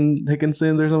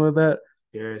 Hickinson or something like that.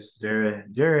 Jared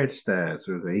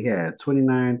stats. He had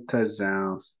 29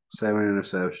 touchdowns, 7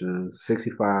 interceptions,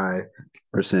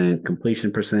 65%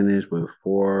 completion percentage with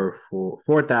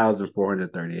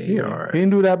 4,438 yards. He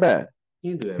didn't do that bad.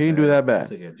 He didn't do that bad.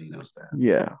 Let's look at Geno stats.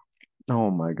 Yeah.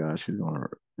 Oh my gosh, he's gonna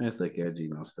hurt. Let's look at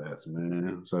Geno stats,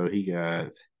 man. So he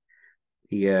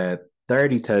had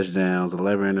 30 touchdowns,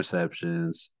 11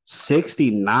 interceptions,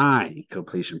 69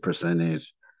 completion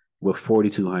percentage with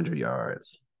 4,200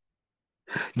 yards.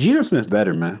 Geno Smith's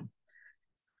better, man.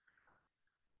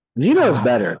 Geno's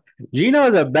better. Geno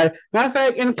is a better. Matter of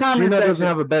fact, in the comment Geno section, doesn't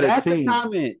have a better that's team.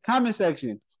 The comment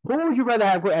section. Who would you rather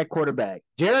have at quarterback,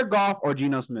 Jared Goff or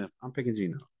Geno Smith? I'm picking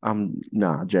Geno.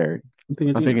 Jared.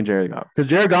 I'm picking Jared Goff because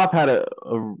Jared Goff had a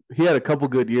couple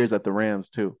good years at the Rams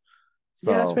too. So,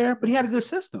 yeah, that's fair, but he had a good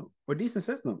system or decent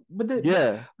system. But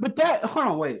hold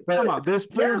on, wait. Come on, there's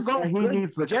players that he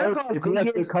needs the coach. If he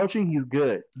has good coaching, he's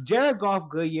good. Jared Goff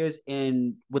good years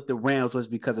with the Rams was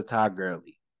because of Todd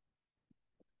Gurley.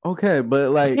 Okay, but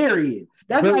like period.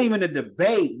 That's not even a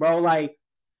debate, bro. Like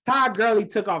Todd Gurley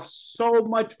took off so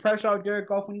much pressure off Jared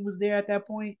Goff when he was there at that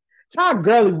point. Todd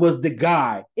Gurley was the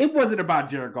guy. It wasn't about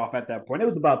Jared Goff at that point. It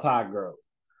was about Todd Gurley,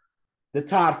 the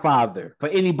Todd father. For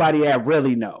anybody that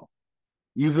really know,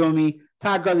 you feel me?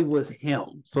 Todd Gurley was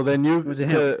him. So then you're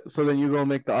gonna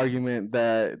make the argument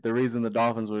that the reason the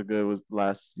Dolphins were good was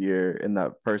last year in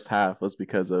that first half was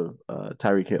because of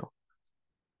Tyreek Hill.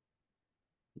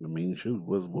 I mean, shoot,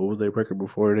 what was their record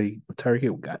before Tyreek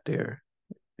Hill got there?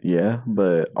 Yeah,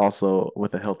 but also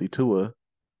with a healthy Tua.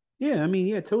 Yeah, I mean,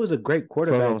 yeah, Tua's a great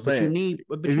quarterback. So what I'm saying.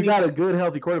 If you got a good,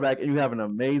 healthy quarterback and you have an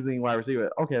amazing wide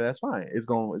receiver, okay, that's fine. It's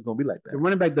gonna be like that. The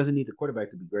running back doesn't need the quarterback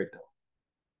to be great, though.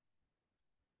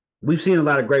 We've seen a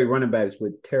lot of great running backs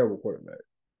with terrible quarterbacks.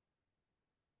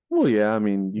 Well, yeah, I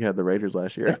mean, you had the Raiders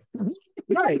last year.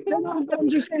 Right. I'm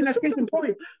just saying that's case in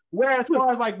point. Whereas, as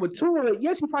far as like with Tua,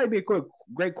 yes, he'll probably be a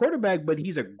great quarterback, but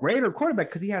he's a greater quarterback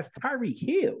because he has Tyreek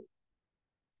Hill.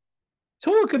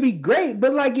 Tua could be great,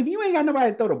 but like if you ain't got nobody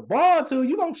to throw the ball to,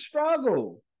 you're gonna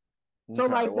struggle. So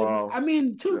okay,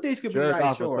 two things could be right. Jared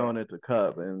Goff was throwing it to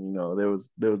Cup, and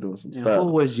they were doing some stuff. Who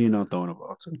was Geno throwing the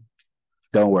ball to?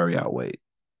 Don't worry, I'll wait.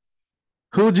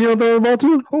 Who Geno throwing the ball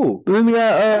to? Who? Then we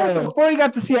got before he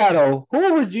got to Seattle,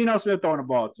 who was Geno Smith throwing the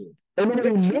ball to? Nobody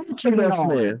knew Geno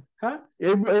Smith. Huh?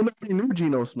 Nobody knew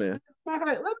Geno Smith.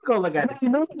 Let's go look at the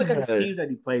teams that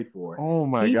he played for. Oh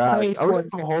my God! Are we doing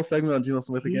a whole segment on Geno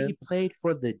Smith again? He played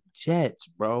for the Jets,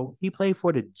 bro. He played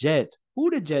for the Jets. Who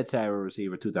the Jets have a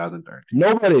receiver 2013?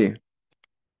 Nobody.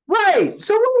 Right.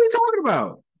 So what are we talking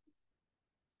about?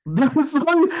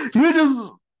 You're just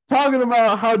talking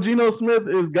about how Geno Smith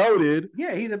is goated.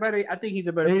 Yeah, he's a better. I think he's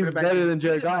a better. He's quarterback better than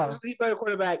Jared Goff. He's a better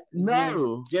quarterback.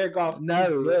 No, Jared Goff.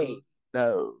 no,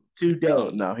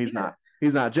 Today. no. He's not.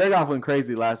 He's not. Jared Goff went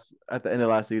crazy at the end of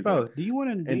last season. Bro, do you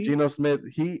want to? And Geno Smith,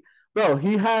 he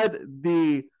had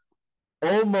the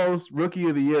almost rookie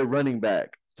of the year running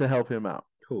back to help him out.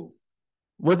 Cool.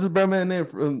 What's his brother name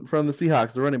from the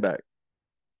Seahawks, the running back?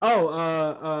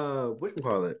 Oh, what do you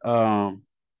call it?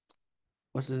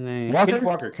 What's his name?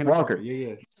 Walker. Walker.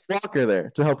 Yeah. Walker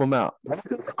there to help him out. Walker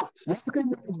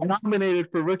was nominated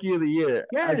for rookie of the year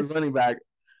as a running back.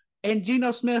 And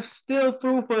Geno Smith still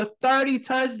threw for 30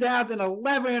 touchdowns and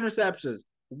 11 interceptions.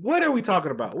 What are we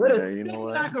talking about? What is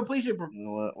not completion? You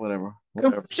know what? Whatever.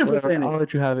 Completion percentage. I'll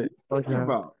let you have it.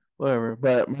 Whatever.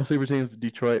 But my sleeper team is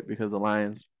Detroit because the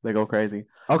Lions, they go crazy.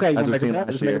 Okay, let's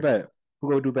make a bet. Who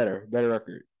gonna do better? Better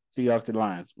record. Seahawks and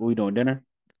Lions. What we doing? Dinner?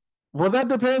 Well, that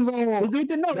depends on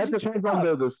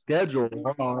the schedule.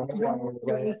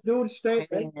 Let's do it straight.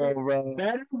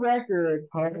 Better record.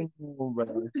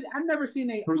 I've never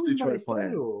seen Who's Detroit playing?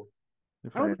 I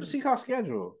don't know the Seahawks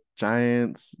schedule.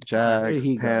 Giants, Jags,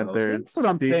 Panthers. That's what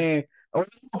I'm saying. Oh, they're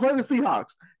gonna play the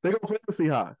Seahawks. They're gonna play the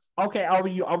Seahawks. Okay, are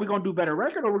we gonna do better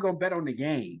record or we're gonna bet on the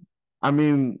game? I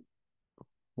mean,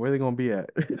 where are they gonna be at?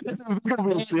 They're gonna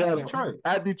be in Seattle.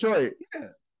 At Detroit. Yeah.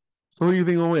 So who do you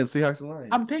think will win? Seahawks or Lions?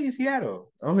 I'm picking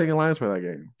Seattle. I'm picking Lions for that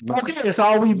game. Okay, so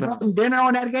are we betting dinner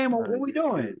on that game or what are we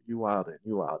doing? You wilded.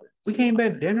 We can't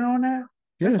bet dinner on that?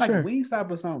 Yeah, it's like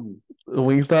Wingstop or something.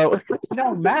 Wingstop? It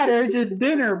don't matter. It's just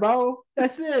dinner, bro.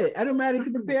 That's it. I don't matter. It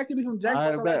could be some Jack.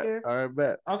 All right,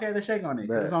 bet. Okay, let's shake on it.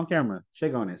 It's on camera.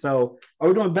 Shake on it. So are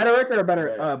we doing better record or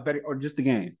better or just the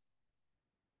game?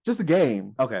 Just the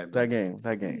game. Okay. That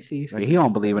game. See, he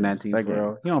don't believe in that team,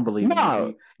 bro. He don't believe in that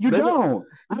team. You don't.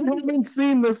 I haven't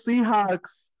seen the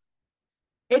Seahawks.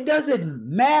 It doesn't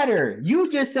matter.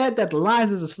 You just said that the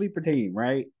Lions is a sleeper team,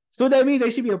 right? So that means they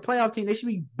should be a playoff team. They should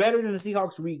be better than the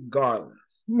Seahawks regardless.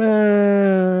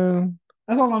 Man.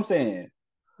 That's all I'm saying.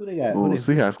 Who they got?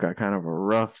 Seahawks got kind of a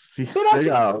rough season. They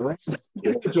got a rough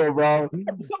schedule, bro.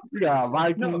 You got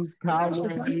Vikings,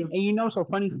 Cowboys. And so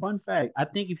funny fun fact. I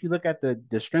think if you look at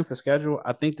the strength of schedule,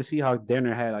 I think the Seahawks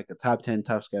dinner had like a top 10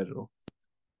 tough schedule.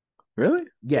 Really?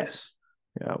 Yes.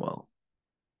 Yeah, well,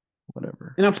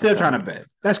 whatever. And I'm still trying to bet.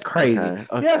 That's crazy. Okay.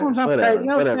 Yeah, that's what I'm trying to bet. You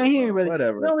know what I'm saying? He ain't really,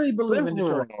 whatever. You don't really believe in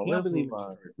Detroit. Let's move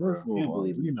on.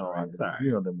 You know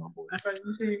they're my boys.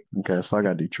 Okay, so I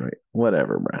got Detroit.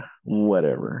 Whatever, bro.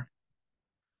 Whatever.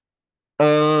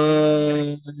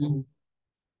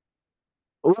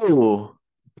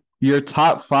 Your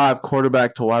top 5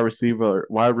 quarterback to wide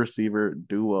receiver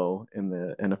duo in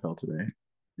the NFL today.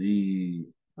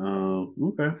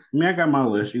 Okay. I mean, I got my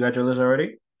list. You got your list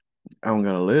already? I don't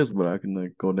got a list, but I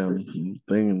can go down the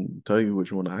thing and tell you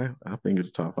which one I think is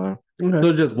the top 5. Okay.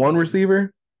 So just one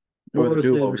receiver? Or the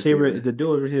duo receiver? It's a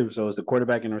dual receiver, so it's the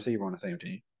quarterback and receiver on the same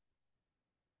team.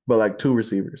 But like 2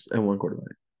 receivers and 1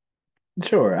 quarterback.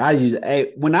 Sure.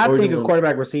 When I think of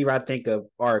quarterback receiver, I think of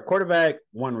quarterback,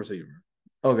 1 receiver.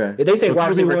 Okay. If they say wide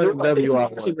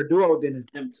receiver duo, then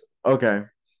it's them 2. Okay.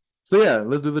 So yeah,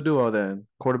 let's do the duo then.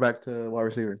 Quarterback to wide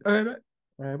receiver. All right, bet.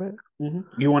 Mm-hmm.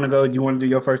 You want to go? You want to do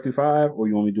your first through 5, or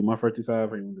you want me to do my first through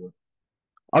 5, or you want to do it?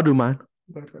 I'll do mine.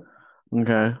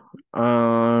 Okay.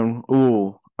 I'm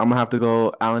gonna have to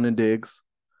go Allen and Diggs.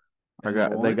 They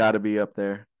got to be up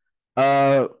there.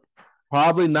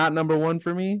 Probably not number 1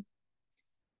 for me.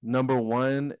 Number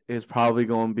 1 is probably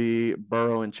gonna be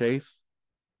Burrow and Chase.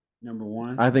 Number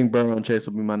 1. I think Burrow and Chase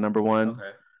will be my number 1. Okay.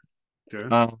 Sure.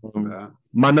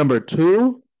 My number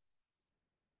 2.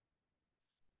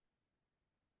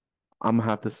 I'm gonna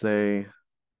have to say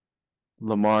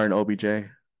Lamar and OBJ.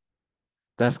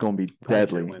 That's gonna be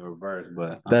deadly.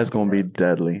 That's gonna be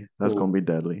deadly. That's gonna be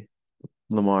deadly.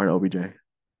 Lamar and OBJ.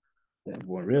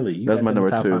 Boy, really? That's my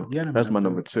number 2. That's my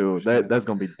number 2. That's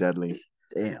gonna be deadly.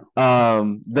 Damn.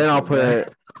 Then I'll put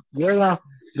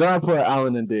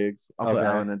Allen and Diggs. I'll put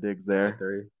Allen and Diggs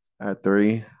there at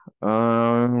 3.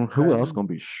 Who else gonna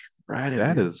be shredded?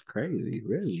 That is crazy.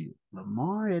 Really,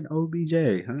 Lamar and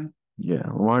OBJ, huh? Yeah,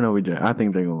 Lamar and OBJ. I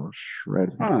think they're gonna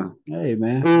shred. Huh? Hey,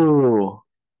 man. Ooh.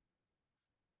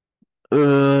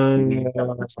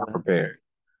 Prepared.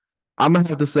 I'm gonna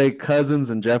have to say Cousins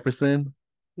and Jefferson.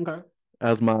 Okay.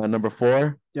 As my number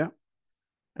 4. Yeah.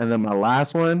 And then my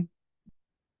last one.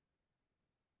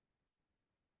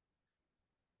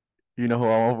 You know who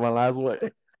I want for my last one?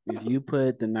 If you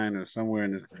put the Niners somewhere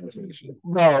in this conversation.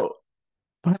 No.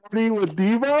 Party with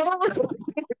Devo?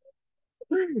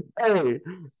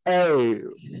 Hey.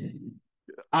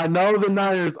 I know the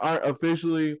Niners aren't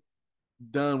officially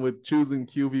done with choosing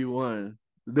QB1,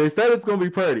 They said it's gonna be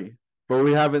Purdy, but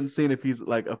we haven't seen if he's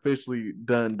like officially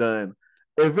done.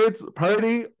 If it's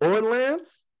Purdy or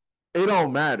Lance, it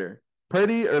don't matter.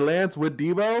 Purdy or Lance with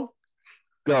Debo,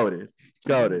 goaded.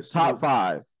 Top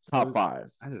five. Top five.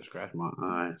 I just scratched my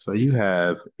eye. So you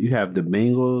have the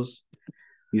Bengals,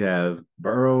 you have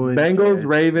Burrow, Bengals,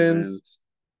 Ravens,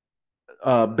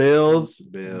 Bills,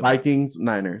 Vikings,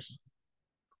 Niners.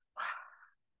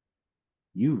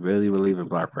 You really believe in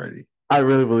Brock Purdy? I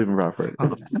really believe in Brock Purdy.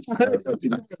 Brock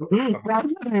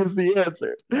Purdy is the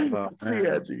answer. That's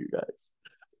the answer, you guys.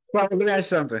 Well, let me ask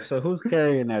you something. So who's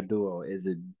carrying that duo? Is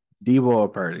it Debo or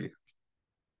Purdy?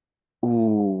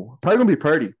 Ooh, probably gonna be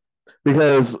Purdy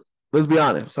because let's be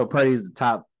honest. So Purdy's the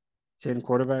top 10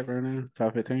 quarterback right now,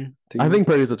 top 15. I think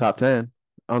Purdy's the top 10.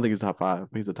 I don't think he's top 5.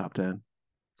 He's the top 10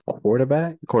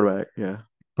 quarterback. Yeah,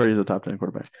 Purdy's the top 10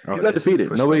 quarterback. Oh, he's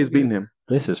undefeated. Nobody's beaten him.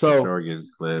 This is so, for sure getting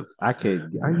clipped. I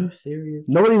can't. Are you serious?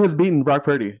 Nobody has beaten Brock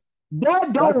Purdy.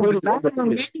 That don't.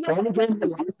 The only game he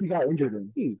lost, he got injured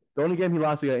in. The only game he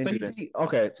lost, he got injured in.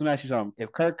 Okay, so now ask you something.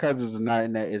 If Kirk Cousins is not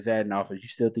in that, is that an offense? You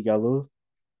still think y'all lose?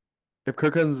 If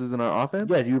Kirk Cousins is in our offense?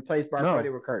 Yeah, you replace Brock Purdy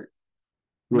with Kirk.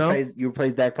 You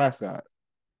replace Dak Prescott.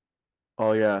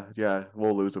 Oh, yeah.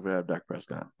 We'll lose if we have Dak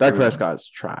Prescott. Dak Prescott's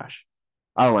trash.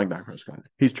 I don't like Dak Prescott.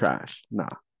 He's trash. Nah.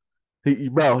 He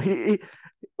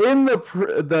in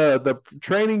the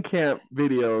training camp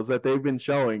videos that they've been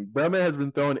showing, Bremen has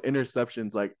been throwing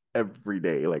interceptions like every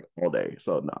day, like all day.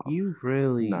 So no. You're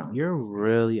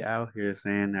really out here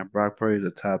saying that Brock Purdy is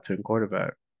a top 10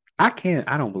 quarterback. I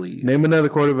don't believe. Name another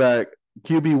quarterback,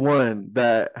 QB1,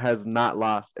 that has not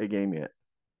lost a game yet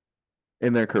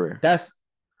in their career. That's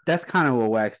kind of a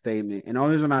whack statement. And the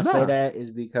only reason I say that is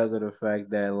because of the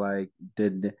fact that, like,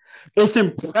 it's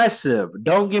impressive.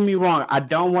 Don't get me wrong. I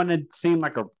don't want to seem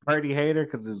like a Purdy hater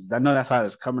because I know that's how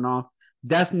it's coming off.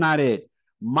 That's not it.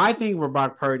 My thing with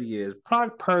Brock Purdy is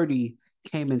Brock Purdy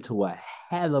came into a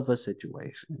hell of a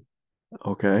situation.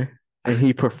 Okay. And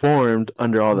he performed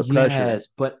under all the pressure. Yes,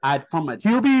 but from a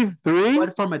QB3?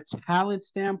 But from a talent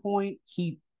standpoint,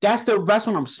 that's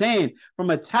what I'm saying.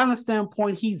 From a talent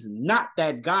standpoint, he's not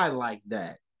that guy like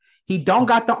that. He don't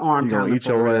got the arm talent. You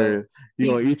gonna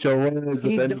eat your words at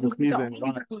the end of the season.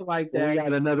 Like that. We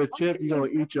got another chip. You gonna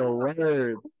eat your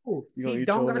words. He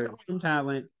don't got the arm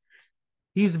talent.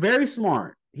 He's very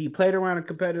smart. He played around a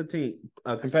competitive team.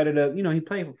 He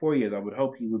played for 4 years. I would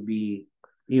hope he would be,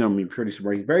 pretty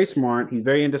smart. He's very smart. He's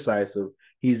very indecisive.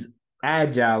 He's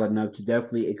agile enough to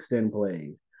definitely extend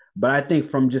plays. But I think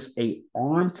from just a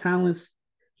arm talent,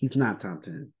 he's not top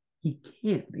 10. He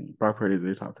can't be. Brock Purdy is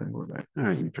a top 10 quarterback. All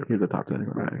right, he's a top 10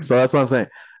 quarterback. So that's what I'm saying.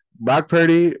 Brock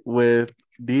Purdy with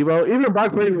Debo, even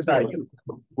Brock Purdy with that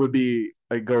would be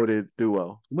a goated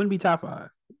duo. Wouldn't be top 5.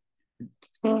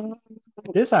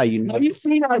 This is how you know. You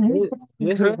see how you.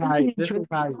 This is how you guardable.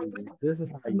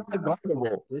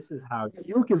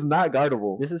 Ayuk is not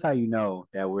guardable. This is how you know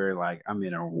that we're like I'm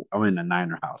in a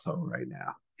Niner household right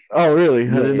now. Oh really?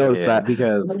 I didn't notice that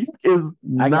because is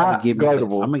not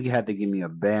guardable. I'm gonna have to give me a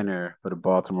banner for the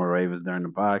Baltimore Ravens during the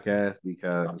podcast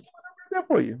because that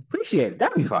for you. Appreciate it.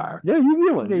 That'd be fire. Yeah, you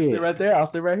get one. You sit right there. I'll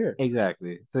sit right here.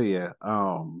 Exactly. So yeah.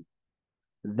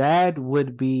 That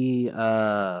would be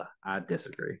I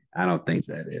disagree. I don't think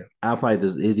that is. I'll probably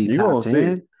just is he top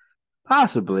 10?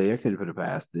 Possibly. I couldn't put it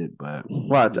past it, but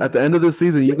watch at the end of the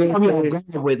season you're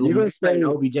gonna say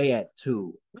OBJ at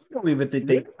 2. I don't even think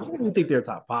they're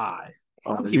top 5. I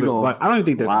don't even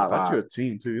think they're top 5. That's your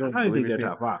team too. I don't think they're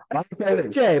top 5.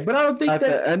 Okay, but I don't think at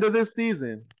the end of this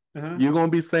season. You're gonna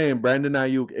be saying Brandon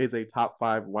Ayuk is a top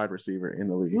 5 wide receiver in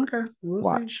the league. Okay,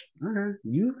 watch. Okay,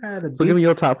 you had so give me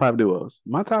your top 5 duos.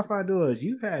 My top 5 duos.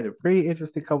 You had a pretty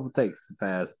interesting couple of takes the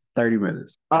past 30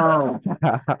 minutes.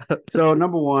 So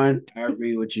number 1, I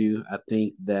agree with you. I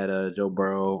think that Joe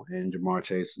Burrow and Jamar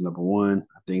Chase is number 1.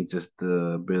 I think just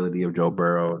the ability of Joe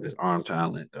Burrow, his arm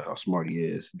talent, how smart he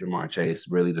is. Jamar Chase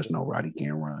really just no route he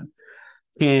can't run.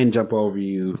 Can jump over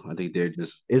you. I think they're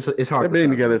just it's hard. They've been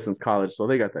together since college, so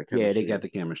they got that chemistry. Yeah, they got the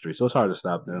chemistry, so it's hard to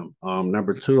stop them.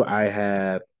 Number 2, I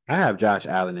have Josh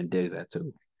Allen and Diggs at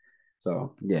 2.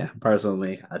 So yeah,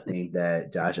 personally, I think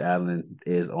that Josh Allen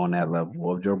is on that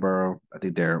level of Joe Burrow. I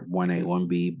think they're 1A,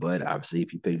 1B, but obviously,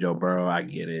 if you pick Joe Burrow, I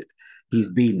get it. He's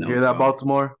beating them. Hear that,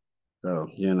 Baltimore? So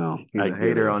he's a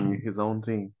hater on his own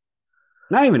team.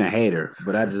 Not even a hater,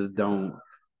 but I just don't.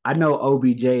 I know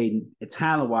OBJ,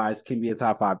 talent-wise, can be a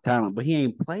top 5 talent, but he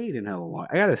ain't played in hell long.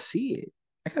 I gotta see it.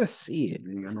 I have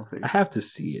to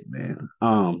see it, man.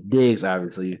 Diggs,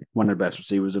 obviously, one of the best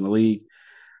receivers in the league.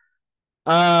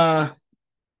 At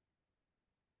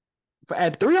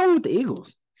 3, I'm with the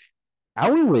Eagles. I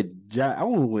went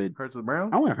with Hurts with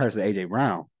Brown. I went Hurts with AJ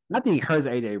Brown. I think Hurts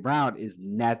with AJ Brown is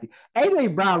nasty.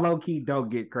 AJ Brown low key don't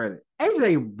get credit.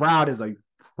 AJ Brown is a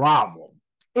problem.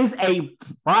 It's a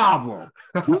problem.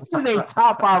 He is a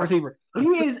top five receiver. He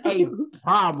is a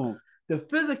problem. The He's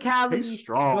physicality, the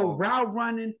strong. route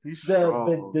running, He's the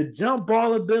strong. the jump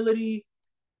ball ability,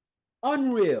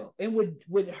 unreal. And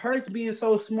with Hurts being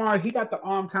so smart, he got the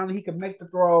arm talent. He can make the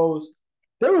throws.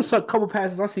 There was a couple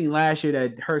passes I seen last year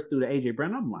that Hurts threw to AJ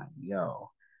Brown. I'm like,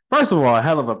 yo, first of all, a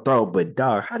hell of a throw, but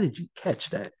dog, how did you catch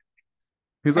that?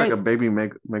 He's like And a baby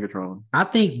Megatron. I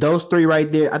think those three right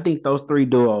there. I think those three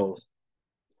duos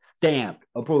stamped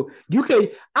approved. You can.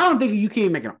 I don't think you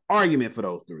can make an argument for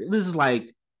those three. This is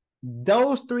like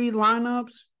those three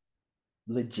lineups,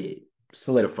 legit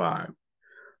solidified.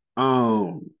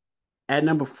 Um, At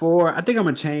number four, I think I'm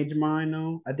gonna change mine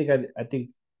though. I think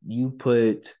you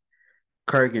put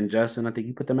Kirk and Justin. I think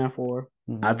you put them at 4.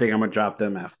 I think I'm gonna drop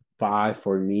them at 5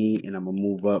 for me, and I'm gonna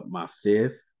move up my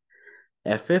fifth.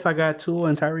 At fifth, I got Tua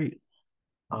and Tyreek.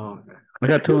 Oh man. I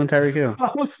got Tua and Tyreek Hill.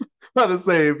 I was about to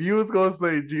say if you was gonna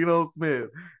say Geno Smith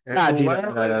and Nah, Gino.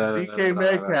 last DK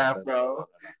Metcalf, bro.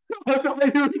 I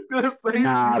thought you was gonna say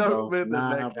Nah, Geno bro. Smith and Nah,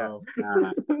 Metcalf.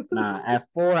 bro. Nah. At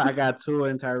 4, I got Tua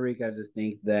and Tyreek. I just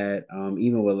think that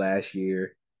even with last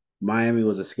year, Miami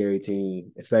was a scary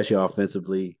team, especially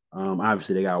offensively.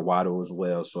 Obviously they got Waddle as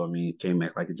well, so I mean, it came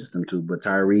back like it's just them two. But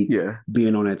Tyreek Yeah.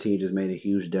 being on that team just made a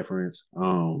huge difference.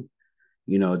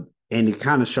 And it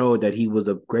kind of showed that he was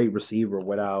a great receiver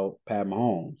without Pat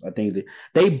Mahomes. I think that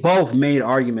they both made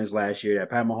arguments last year that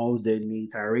Pat Mahomes didn't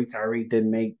need Tyreek. Tyreek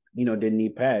didn't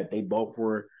need Pat. They both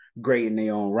were great in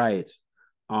their own rights.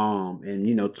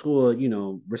 And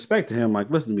Tua, respect to him. Like,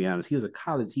 listen to be honest, he was a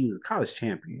college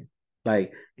champion.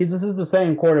 Like, this is the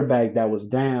same quarterback that was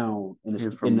down He's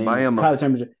in from the Bama. college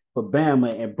championship for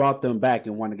Bama and brought them back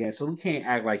and won the game. So we can't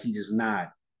act like he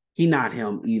not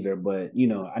him either, but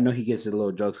I know he gets a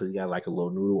little jokes because he got like a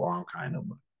little noodle arm kind of.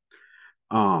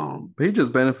 But he's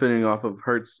just benefiting off of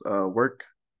Hurts' work.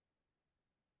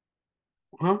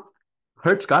 Huh?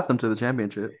 Hurts got them to the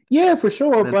championship, Yeah, for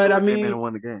sure. and then But I Tua came in mean, and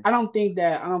won the game. I don't think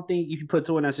if you put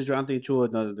Tua in that situation, I don't think Tua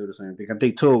doesn't do the same thing. I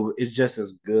think Tua is just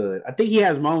as good. I think he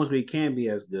has moments where he can be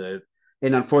as good,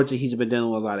 and unfortunately, he's been dealing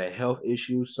with a lot of health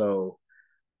issues. So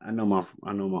I know my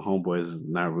homeboy is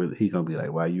not really. He's gonna be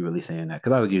like, "Why are you really saying that?"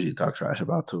 Because I would usually talk trash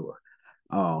about Tua.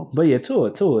 But yeah,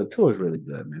 Tua is really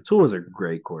good, man. Tua is a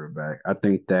great quarterback. I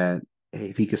think that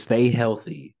if he could stay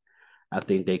healthy, I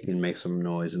think they can make some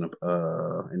noise in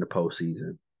the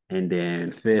postseason. And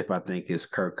then fifth, I think is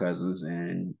Kirk Cousins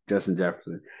and Justin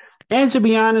Jefferson. And to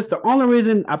be honest, the only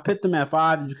reason I picked them at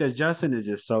 5 is because Justin is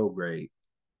just so great.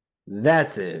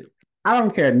 That's it. I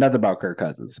don't care nothing about Kirk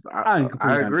Cousins. I'm I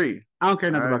completely honest. agree. I don't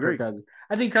care nothing I about Kirk agree. Cousins.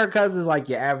 I think Kirk Cousins is like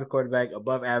your average quarterback,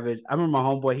 above average. I remember my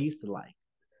homeboy, he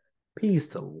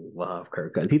used to love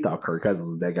Kirk Cousins. He thought Kirk Cousins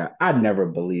was that guy. I never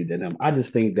believed in him. I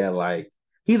just think that like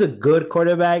he's a good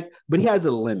quarterback, but he has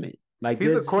a limit. Like He's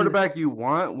a quarterback you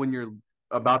want when you're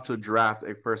about to draft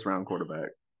a first round quarterback.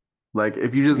 Like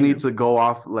if you just need to go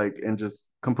off like and just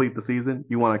complete the season,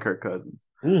 you want a Kirk Cousins.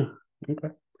 Okay.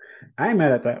 I ain't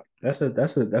mad at that. That's I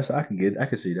can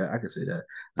see that. I can see that.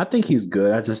 I think he's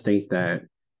good. I just think that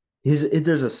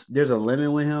there's a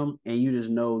limit with him, and you just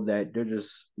know that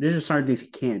there's just certain things he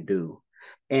can't do.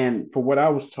 And for what I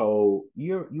was told,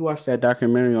 you watched that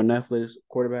documentary on Netflix,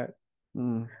 Quarterback.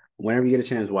 Mm. Whenever you get a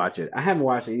chance, watch it. I haven't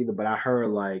watched it either, but I heard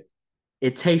like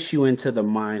it takes you into the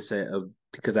mindset of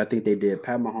because I think they did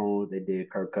Pat Mahomes, they did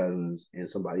Kirk Cousins, and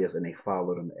somebody else, and they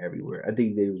followed them everywhere. I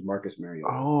think it was Marcus Mariota.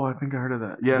 Oh, I think I heard of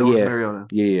that. Yeah, it was Yeah, Mariota.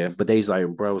 yeah. But they's like,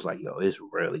 bro, was like, yo, it's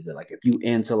really good. Like if you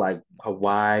into like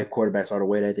why quarterbacks are the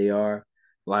way that they are,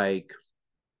 like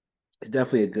it's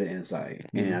definitely a good insight.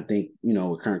 And I Mm. think,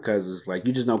 with Kirk Cousins, like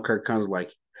you just know Kirk Cousins,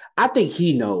 like I think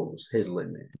he knows his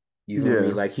limit. You feel me?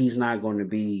 Yeah. Like he's not going to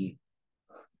be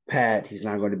Pat, he's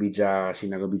not going to be Josh, he's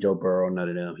not going to be Joe Burrow, none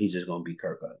of them. He's just going to be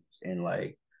Kirk Cousins. And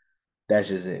like that's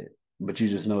just it. But you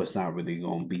just know it's not really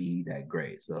going to be that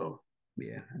great. So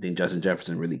yeah, I think Justin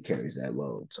Jefferson really carries that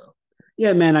load. So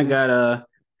yeah, man, I got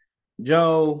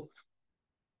Joe,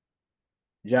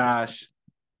 Josh,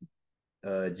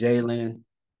 Jalen,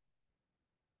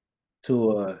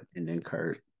 Tua, and then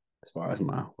Kurt as far as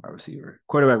my wide receiver,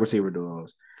 quarterback receiver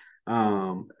duos.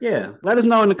 Yeah, let us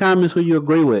know in the comments who you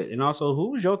agree with, and also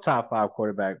who's your top 5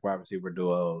 quarterback wide receiver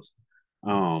duos.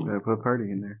 Better put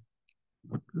Purdy in there.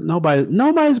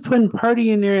 Nobody's putting Purdy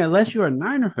in there unless you're a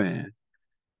Niner fan.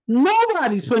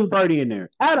 Nobody's putting Purdy in there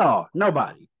at all.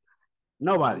 Nobody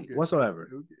Okay. whatsoever.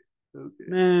 Okay.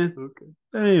 Man. Okay.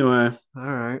 Anyway, All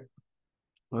right.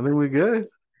 I think we're good.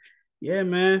 Yeah,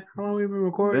 man. How long we been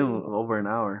recording? Been over an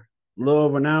hour. A little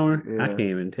over an hour. Yeah. I can't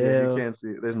even tell. Yeah, you can't see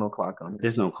it. There's no clock on it.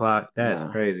 There's no clock. That's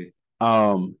Nah. crazy.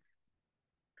 Yeah,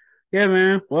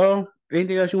 man. Well,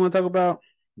 anything else you want to talk about?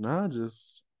 Nah,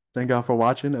 just thank y'all for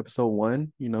watching episode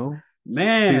 1.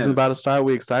 Man, Season's about to start.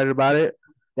 We excited about it.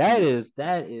 that is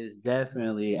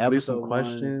definitely episode Leave some 1.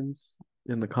 questions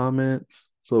in the comments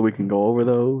so we can go over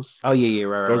those. Oh yeah,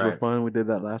 right. Those were fun. We did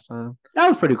that last time. That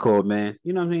was pretty cool, man.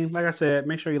 You know what I mean? Like I said,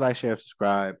 make sure you like, share,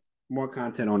 subscribe. More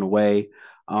content on the way.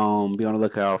 Be on the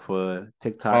lookout for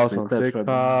TikToks Also and clips from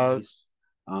TikToks, these.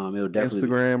 It'll definitely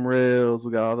Instagram Reels.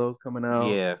 We got all those coming out.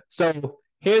 Yeah. So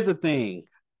here's the thing.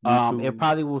 YouTube. It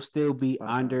probably will still be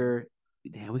under.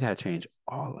 Damn, we gotta change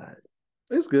all that.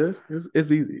 It's good.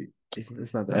 It's easy.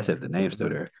 It's not that. That's if the name's still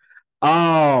there.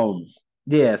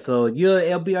 Yeah. So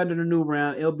it'll be under the new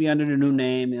round. It'll be under the new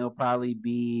name. It'll probably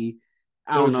be.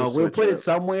 I don't know. We'll put it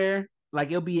somewhere. Like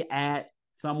it'll be at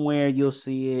somewhere. You'll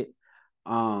see it.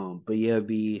 But yeah, it'll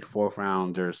be 4th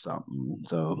round or something.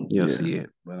 So you'll see it.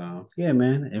 But yeah,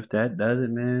 man. If that does it,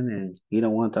 man, and you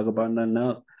don't want to talk about nothing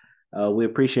else, we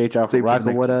appreciate y'all for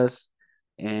rocking with us.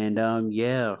 And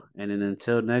yeah. And then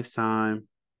until next time,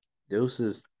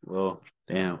 deuces. Well,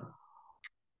 damn.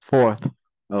 4th.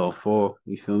 Oh, 4.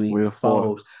 You feel me? We're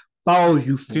 4. Foes,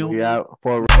 you feel me? Yeah,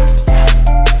 4.